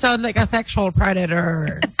making me sound like a sexual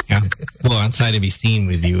predator. Yeah. Well, outside to be seen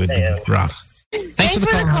with you would be rough. Thanks for the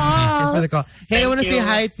call. Thanks for the call. Hey, I want to say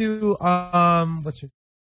hi to what's her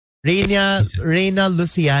Reina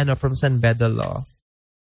Luciano from San Beda Law.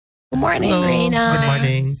 Good morning, Hello. Reina. Good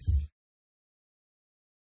morning.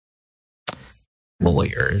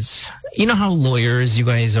 Lawyers. You know how lawyers, you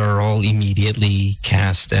guys are all immediately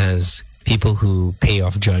cast as people who pay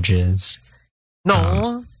off judges?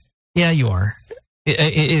 No. Yeah, you are.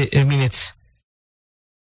 I mean, it's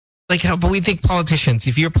like how, but we think politicians,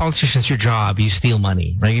 if you're a politician, it's your job, you steal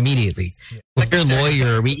money, right? Immediately. If you're a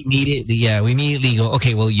lawyer, we immediately go,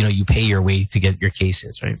 okay, well, you pay your way to get your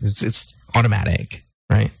cases, right? It's automatic,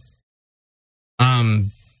 right?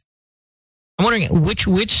 I'm wondering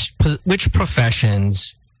which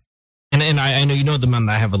professions, and I know you know them.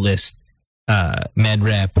 I have a list. Med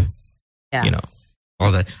rep,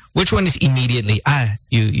 all that. Which one is immediately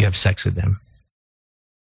you have sex with them?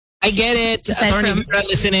 I get it. Attorney, you're not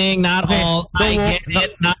listening. Not all. I get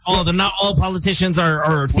it. Not all. They're not all politicians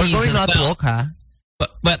are thieves. We're going not woke, huh?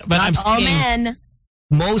 But not I'm all saying men.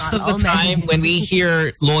 Most Not of the time men. when we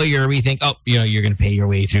hear lawyer, we think, you're going to pay your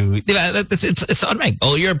way through. It's automatic.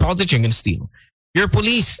 Oh, you're a politician, you're going to steal. You're a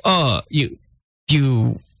police. Oh,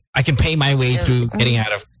 I can pay my way through getting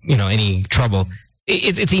out of any trouble.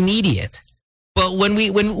 It's immediate. But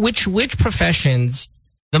which professions?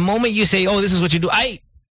 The moment you say, "Oh, this is what you do," I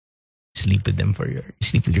sleep with them you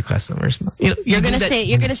sleep with your customers. You're gonna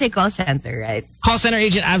say call center, right? Call center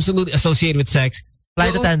agent, absolutely associated with sex.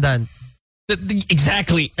 Flight attendant.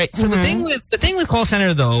 Exactly. Right. So the thing with call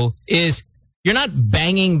center though is you're not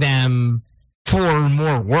banging them for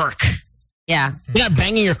more work. Yeah. You're not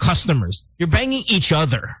banging your customers. You're banging each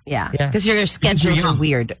other. Yeah. Yeah. Because your schedules are young.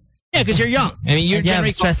 weird. Yeah, because you're young. I mean, you're And you have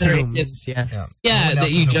generally stress considered- rooms. Yeah. Yeah, Everyone that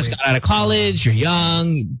else you is just awake. got out of college, you're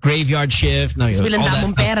young, graveyard shift, no, you're all Bilanda that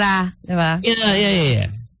mong stuff. pera. Diba? Yeah.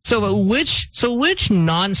 So which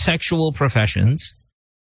non-sexual professions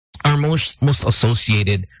are most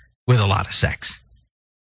associated with a lot of sex?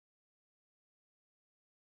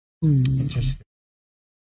 Interesting.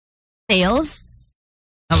 Sales?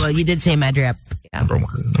 Oh, well, you did say med rep. Yeah. Number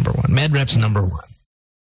one. Med rep's number one.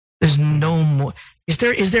 There's no more. Is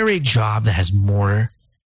there a job that has more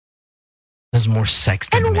sex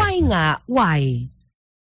than And med? why nga? Why?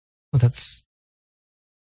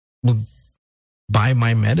 Well, buy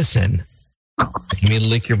my medicine. Let me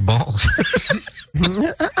lick your balls.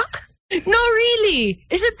 No, really.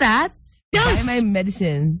 Is it that? Yes. Buy my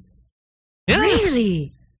medicine. Yes.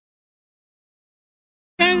 Really?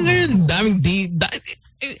 Daming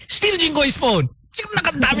steal Jingoy's phone.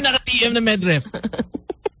 Dami naka-TM na medrep.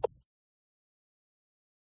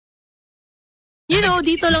 You know,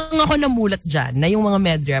 dito lang ako namulat dyan na yung mga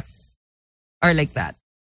med rep are like that.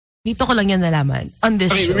 Dito ko lang yan nalaman. On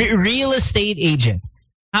this Okay, show. real estate agent.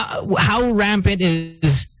 How rampant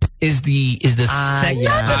is the sex? yeah.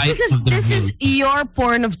 Not just side because of the this view? is your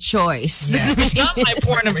porn of choice. Yeah. It's not my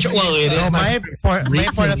porn of choice. Well, it is No, my porn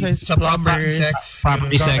of choice is Sa property plumbers. sex.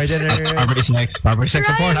 property sex, Gardener. property sex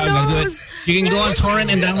support. How you gonna do it? Rhinos. You can go on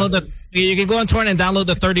torrent and download the. You can go on torrent and download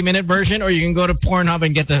the 30-minute version, or you can go to Pornhub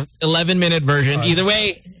and get the 11-minute version. Either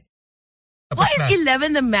way, Why Tapos is na.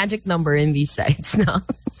 11 the magic number in these sites now?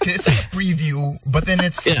 It's a preview, but then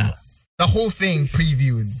it's yeah, the whole thing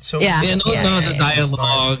previewed. So Yeah. yeah, the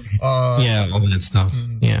dialogue, yeah, all that stuff.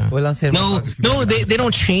 Yeah. Walang No, they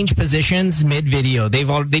don't change positions mid video. They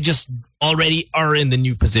just already are in the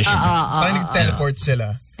new position. Parang nag-teleport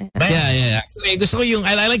sila. Yeah. Okay, gusto ko yung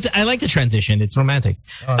I like the transition. It's romantic.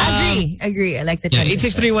 Agree. I like the Yeah,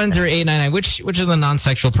 transition. 8631089. Which of the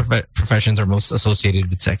non-sexual professions are most associated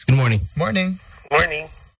with sex? Good morning. Morning. Morning.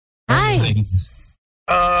 Hi.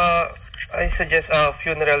 I suggest a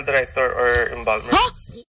funeral director or embalmer.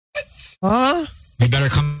 Huh? You better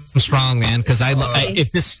come strong, man, because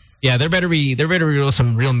if this, there better be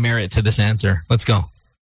some real merit to this answer. Let's go.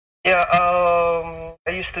 Yeah, I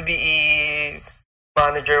used to be a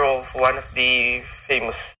manager of one of the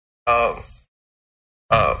famous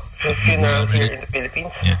funeral here in the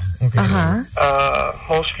Philippines. Yeah. Okay.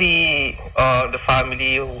 Mostly the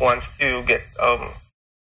family who wants to get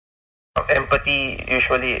empathy.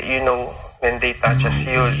 Usually, when they touch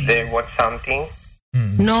you, they want something.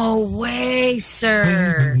 No way,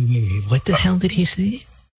 sir. Wait. What the hell did he say?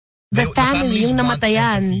 The family, yung want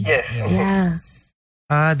namatayan. empathy. Yes.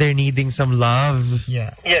 Yeah. They're needing some love.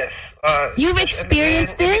 Yeah. Yes. You've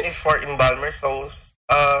experienced even this? for embalmers, so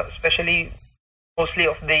especially mostly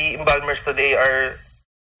of the embalmers today are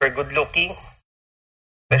very good looking,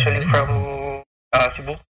 especially from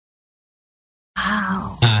Cebu.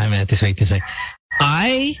 Wow. Man, this way.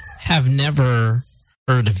 I have never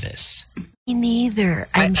heard of this. Me neither.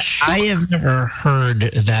 I'm shocked. I have never heard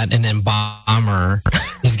that an embalmer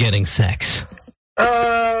is getting sex.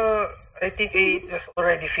 I think it was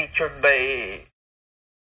already featured by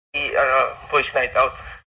the Voice Night Out.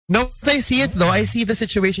 No, I see it though. I see the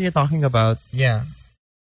situation you're talking about. Yeah.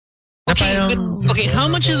 Okay, how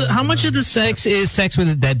much of the sex is sex with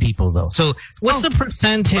the dead people though? So what's the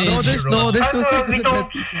percentage? There's no sex we with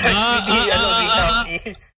don't that.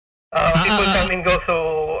 people come and go.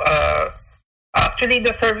 So actually,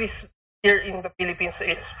 the service here in the Philippines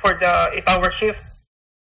is for the 8-hour shift.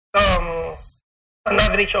 An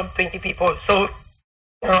average of 20 people. So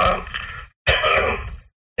Kaya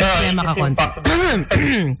it's makakonti. impossible.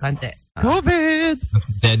 Konti. COVID.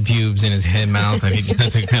 Dead pubes in his head mouth. I think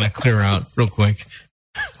that's to kind of clear out real quick.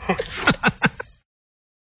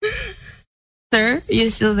 Sir, you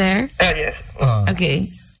still there? Yes. Okay.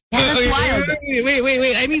 Yeah, that's wild.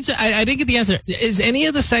 Wait. I didn't get the answer. Is any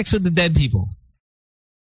of the sex with the dead people?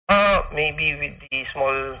 Maybe with the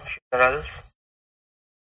small funerals.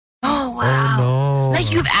 Oh, wow. Oh, no.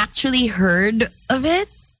 Like you've actually heard of it?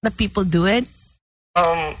 That people do it?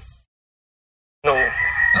 No.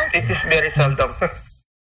 It is very seldom.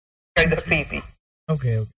 Kind of creepy.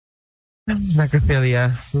 Okay.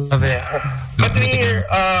 Necrophilia. Love it. But we heard,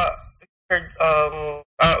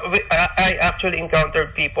 I actually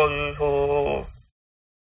encountered people who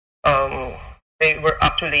they were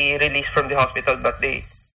actually released from the hospital, but they,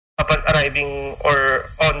 upon arriving or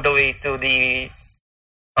on the way to the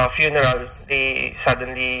funeral, they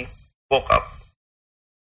suddenly woke up.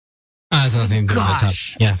 That's nothing to do with the top.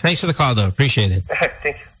 Gosh. Yeah, thanks for the call though. Appreciate it.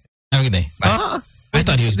 Thank you. Have a good day. Bye. I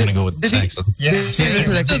thought he was going to go with sex. Yeah.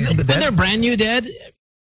 When they're brand new dead,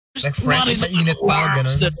 like fresh, mainit pa,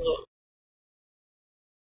 ganun.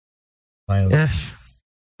 Wild. Yes.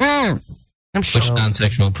 I'm sure. Which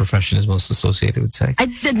non-sexual profession is most associated with sex? I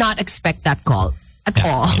did not expect that call at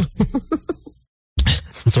all.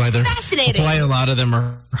 That's why they're fascinating. That's why a lot of them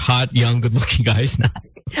are hot, young, good-looking guys now.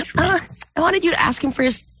 I wanted you to ask him for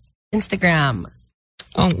his Instagram.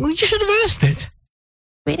 Oh, well, you should have asked it.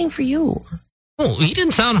 Waiting for you. Oh, he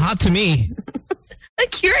didn't sound hot to me. I'm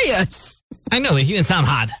curious. I know he didn't sound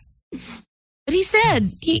hot. But he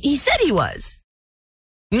said he said he was.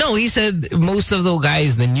 No, he said most of those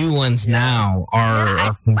guys, the new ones now,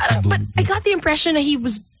 are. But I got the impression that he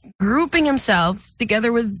was grouping himself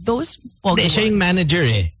together with those. Siya yung manager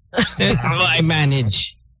eh. I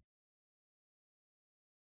manage.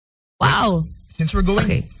 Wow. Since we're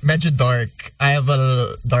going medyo dark, I have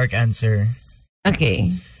a dark answer.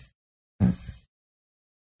 Okay.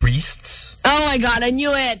 Priests. Oh my God, I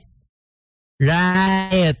knew it.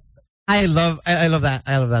 Right. I love that.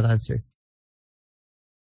 I love that answer.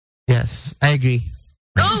 Yes, I agree.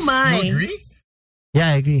 Oh my. You agree? Yeah,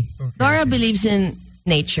 I agree. Okay. Dora believes in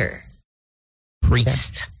nature.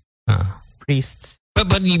 Priest. Priests.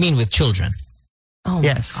 But you mean with children? Oh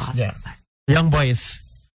yes. my God. Yeah. Young boys.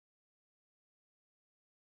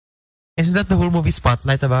 Isn't that the whole movie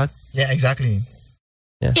Spotlight about? Yeah, exactly.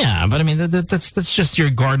 Yeah, but I mean that's just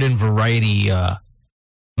your garden variety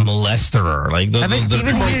molesterer. Like even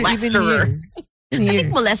molesterer. here. I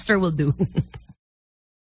think molester will do.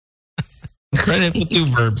 Credit put two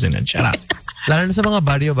verbs in it. Shut up. Lalo na sa mga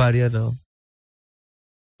barrio-barrio, no?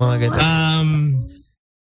 Mga ganun.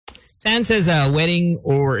 San says wedding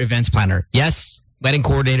or events planner. Yes. Wedding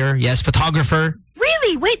coordinator. Yes. Photographer.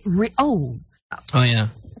 Really? Wait. Oh. Oh yeah.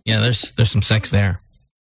 Yeah. There's some sex there.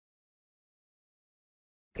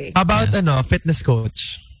 Okay. How about fitness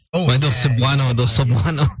coach? Oh, well, those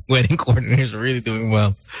Cebuano wedding coordinators are really doing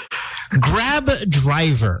well. Grab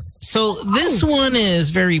driver. So this one is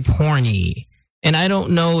very porny, and I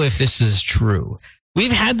don't know if this is true.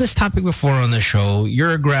 We've had this topic before on the show.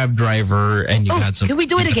 You're a Grab driver, and you've had some. Can we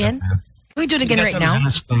do it again? Can we do it again right now?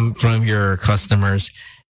 From your customers.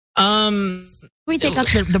 Can we take out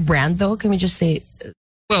the brand though? Can we just say?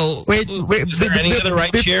 Well, wait. Is there any other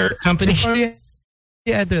rideshare company? Before you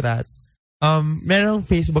enter that, merong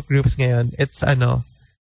Facebook groups ngayon.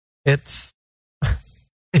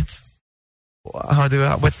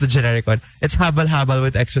 What's the generic one? It's habal-habal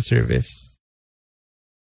with extra service.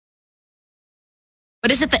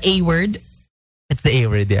 But is it the A word? It's the A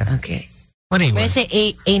word, yeah. Okay. What A word? When I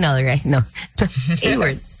say anal, right? No. A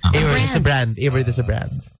word. A word is the brand. A word is a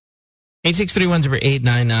brand.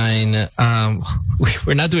 863-10899.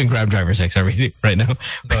 We're not doing Grab driver sex, are we? Right now?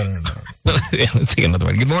 No. Yeah, let's take another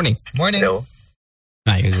one. Good morning. Morning. Hello.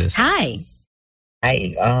 Hi, who's this? Hi.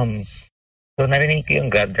 Hi. So narinig ko yung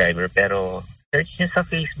Grab driver pero search nyo sa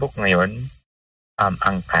Facebook ngayon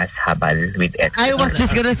Angkas Habal with X. I was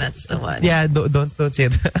just gonna say that's the one. Yeah, don't say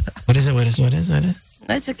that. What is it? No,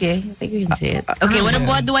 it's okay. I think we can say it. Okay,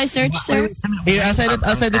 what do I search, sir? Here, I'll send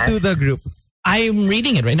it to the group. I'm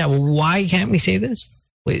reading it right now. Why can't we say this?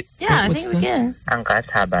 Wait. Yeah, I think we can. Angkas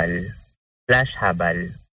Habal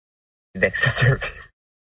 /Habal with extra service.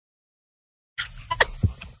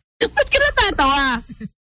 Ba't ka natatawa?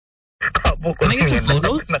 Can I get some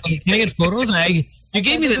photos? Can I get photos? You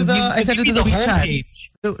gave me the. I sent it to the homepage.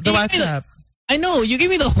 The WhatsApp. I know you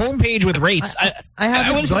gave me the homepage with rates. I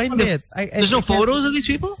haven't joined it. There's no photos of these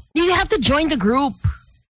people. You have to join the group.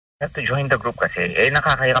 You have to join the group kasi.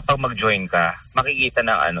 Nakakaya kapag mag-join ka, makikita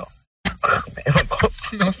ng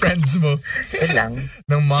ng friends mo. lang.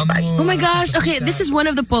 Ng mom mo. Oh my gosh. Okay, this is one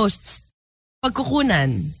of the posts.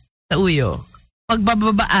 Pagkukunan sa Uyo.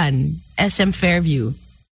 Pagbababaan, SM Fairview.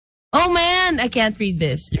 Oh man, I can't read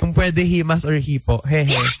this. Yung pwede himas or hipo.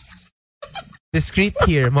 Hehe. Discreet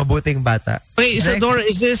here, mabuting bata. Wait, so Dora,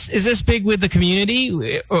 is this big with the community,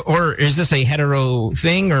 or is this a hetero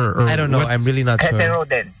thing, or I don't know. I'm really not sure. Hetero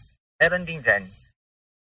din. Meron din dyan.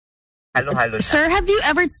 Halo-halo. Sir, have you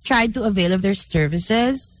ever tried to avail of their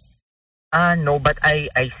services? No, but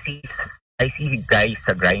I see guys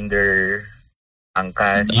sa Grindr,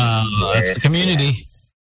 Angkas. That's the community.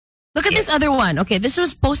 Look at this other one. Okay, this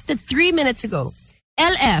was posted 3 minutes ago.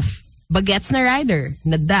 LF, bagets na rider,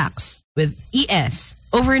 na Dax, with ES.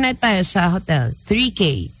 Overnight tayo sa hotel.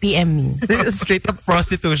 3K, PM me. This is straight up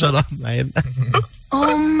prostitution online.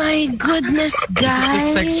 Oh my goodness,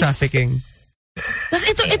 guys. This is sex trafficking. Tapos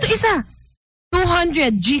ito isa.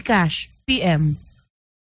 200 Gcash, PM.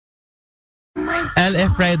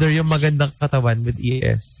 LF Rider, yung magandang katawan with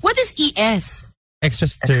ES. What is ES? Extra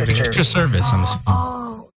service. Extra service, I'm assuming. Oh.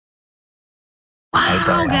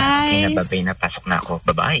 Wow, guys. Pasok na ako.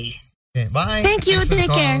 Bye-bye. Okay, bye. Thank you. Thanks for the Take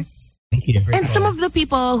call. care. Thank you. And some of the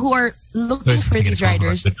people who are looking for these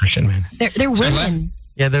riders, they're women.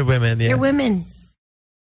 Yeah, they're women. Yeah. They're women.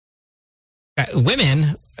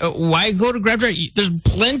 Women? Why go to GrabDrive? There's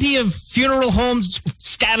plenty of funeral homes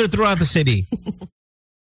scattered throughout the city.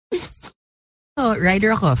 Oh,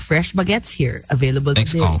 rider ako. Fresh baguettes here. Available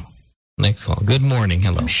Next today. call. Next call. Good morning.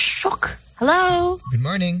 Hello. I'm shocked. Hello. Good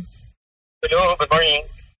morning. Hello, good morning.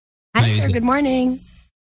 Hi, Hi, sir. Izzy. Good morning.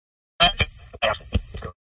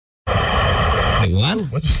 Wait, what?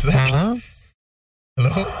 What was that?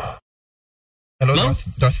 Hello? Hello?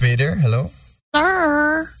 Darth Vader? Hello?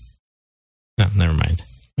 Sir. No, never mind.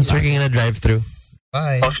 He's working in a drive-thru.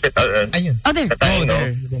 Bye. Hospital. Ayun. Oh, there.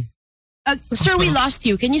 There. Sir, we lost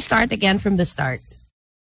you. Can you start again from the start?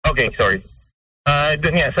 Okay, sorry.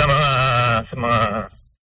 Doon nga sa mga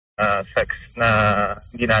sex na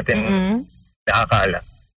hindi natin nakakala.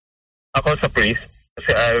 Ako sa priest,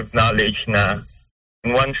 kasi I have knowledge na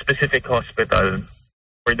in one specific hospital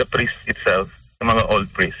for the priest itself, sa mga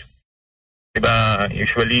old priests. Diba,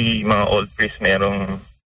 usually mga old priests merong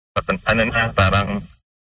parang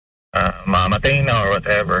mamatay na or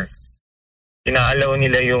whatever. Inaalaw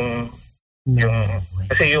nila yung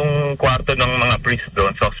kasi yung kwarto ng mga priest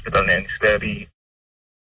doon sa hospital na yun is very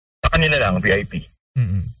sa kanila lang, VIP.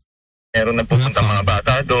 Mm-mm. Meron na pupunta mga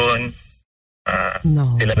bata doon.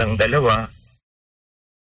 Sila lang dalawa.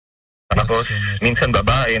 Tapos, minsan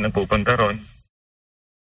babae nagpupunta ron.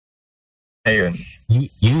 Ayun.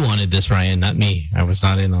 You wanted this, Ryan, not me. I was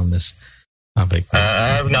not in on this topic. I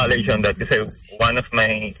have knowledge on that kasi one of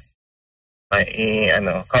my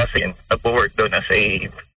cousin nagpo-work doon as a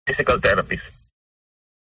physical therapist.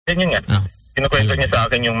 Yun nga. Kinukwento niya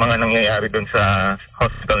sa akin yung mga nangyayari doon sa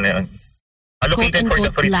hospital na yun. Allocated for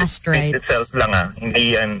the priest itself lang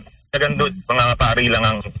Hindi yan. Tagang doon, mga pari lang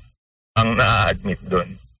ang na-admit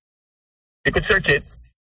doon. You could search it.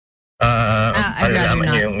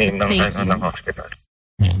 Malalaman niyo yung name ng hospital.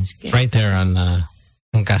 Yeah, it's right there on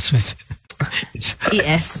Kaswit.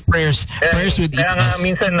 ES. Prayers with Kaya nga, ES.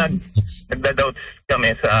 minsan nagda-doubt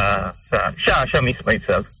kami siya mismo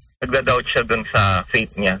itself. Nagda-doubt siya dun sa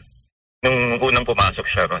faith niya nung unang pumasok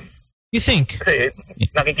siya ron. You think? Kasi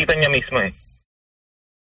nakikita niya mismo eh.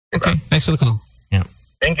 Okay, thanks for the call. Yeah.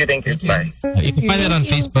 Thank you. Bye. You can find that on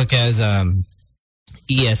Facebook as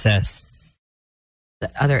ESS.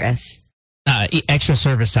 The other S. Extra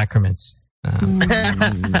Service Sacraments.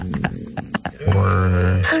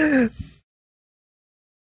 Or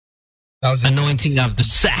Anointing of the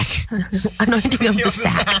Sack. Anointing of the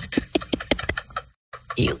Sack.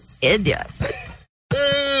 You idiot.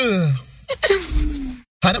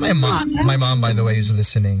 Hi to my mom. My mom, by the way, is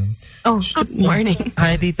listening. Oh, good morning.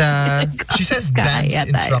 Hi, Tita. She says dance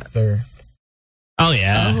instructor. Oh,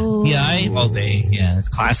 yeah. Yeah, all day. Yeah, it's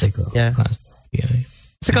classic. Yeah. Yeah.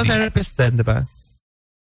 Physical therapist then, diba?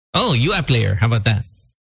 Oh, UAP player. How about that?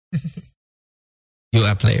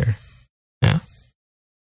 UAP player. Yeah.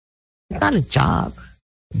 It's not a job.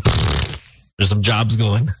 There's some jobs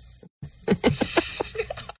going.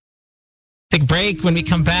 Take a break. When we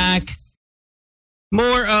come back,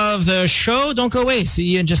 more of the show. Don't go away. See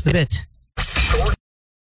you in just a bit.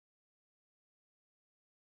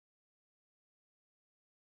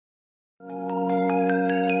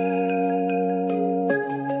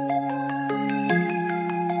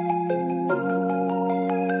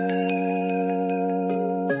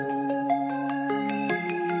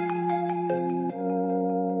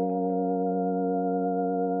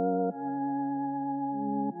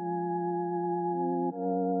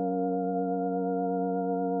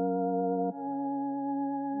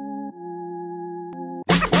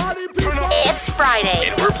 It's Friday.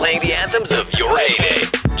 And we're playing the anthems of your heyday.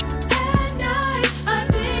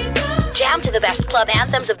 Jam to the best club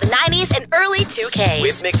anthems of the 90s and early 2Ks.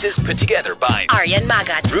 With mixes put together by Aryan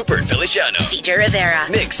Magat, Rupert Feliciano, CJ Rivera,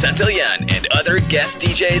 Nick Santillan, and other guest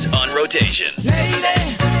DJs on rotation.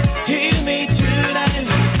 Lady, hear me tonight.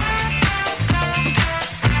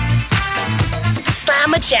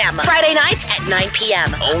 Slamma Jamma. Friday nights at 9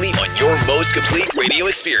 p.m. Only on your most complete radio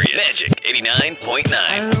experience. Magic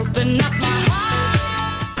 89.9.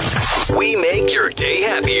 We make your day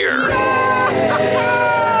happier.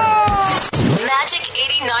 Magic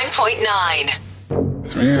 89.9.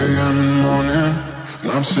 3 a.m. in the morning,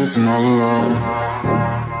 and I'm sitting all alone.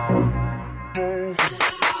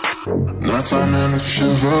 Nighttime and a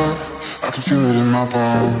shiver, I can feel it in my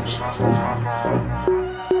bones.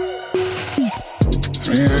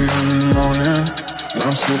 3 a.m. in the morning, and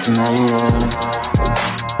I'm sitting all alone.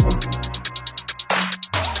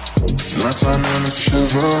 Nighttime and a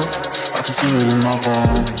shiver, I I can feel it in my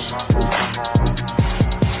bones.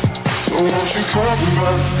 So won't you come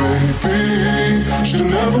back, baby?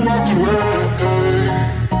 Should've never walked away.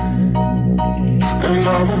 And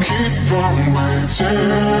I will keep on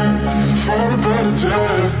waiting for a better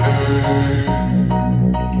day.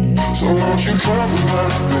 So won't you come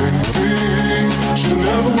back, baby? Should've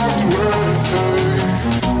never walked away.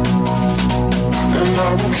 And I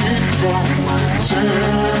will keep on waiting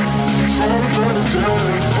for a better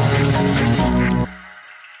day.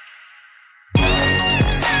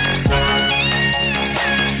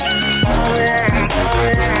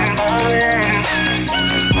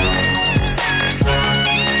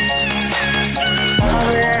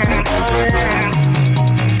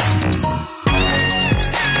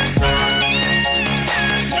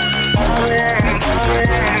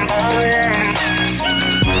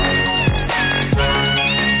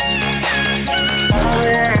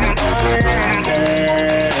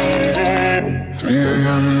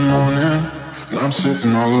 I'm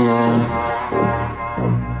sitting all alone.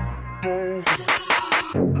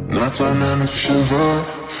 Nighttime and a shiver,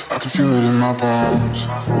 I can feel it in my bones.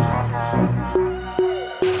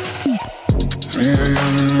 3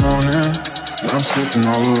 a.m. in the morning, and I'm sitting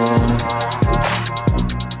all alone.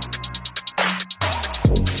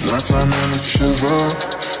 Nighttime and a shiver,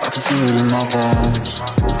 I can feel it in my bones.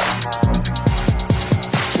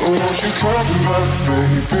 So won't you come back,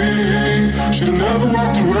 baby? Should've never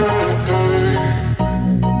walked away.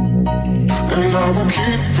 And I will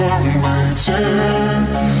keep on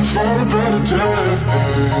waiting for a better day.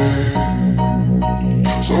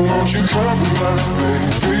 So won't you come back,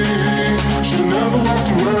 baby? Should've never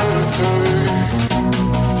walked away.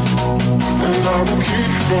 And I will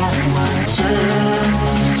keep on waiting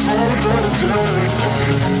for a better day.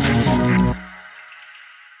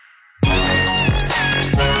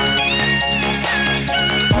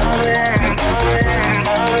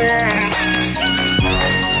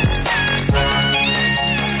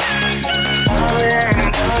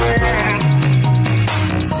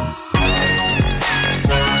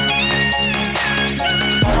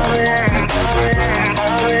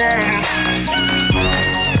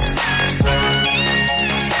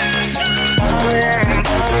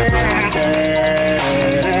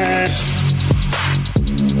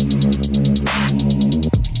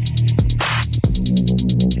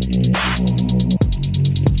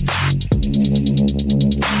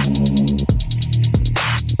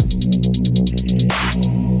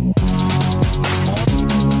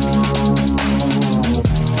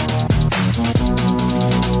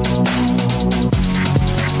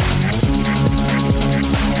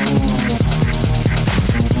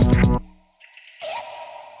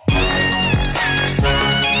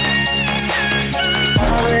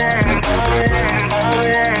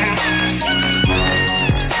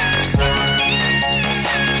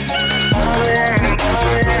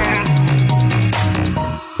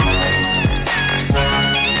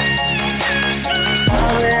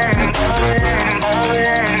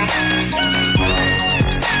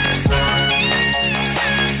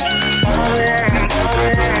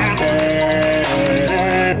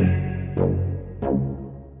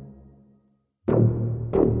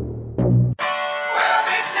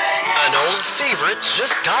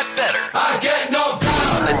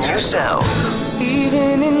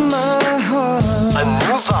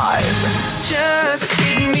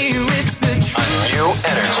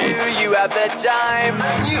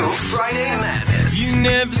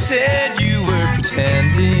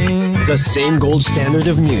 The same gold standard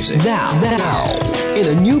of music. Now, in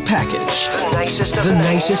a new package. The nicest of the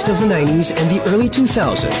 90s and the early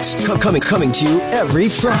 2000s. Coming to you every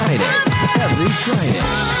Friday.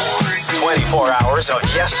 24 hours of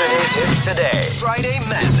yesterday's hits today. Friday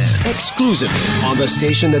Madness. Exclusively on the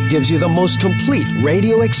station that gives you the most complete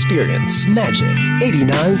radio experience. Magic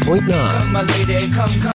 89.9. Come, my lady, come.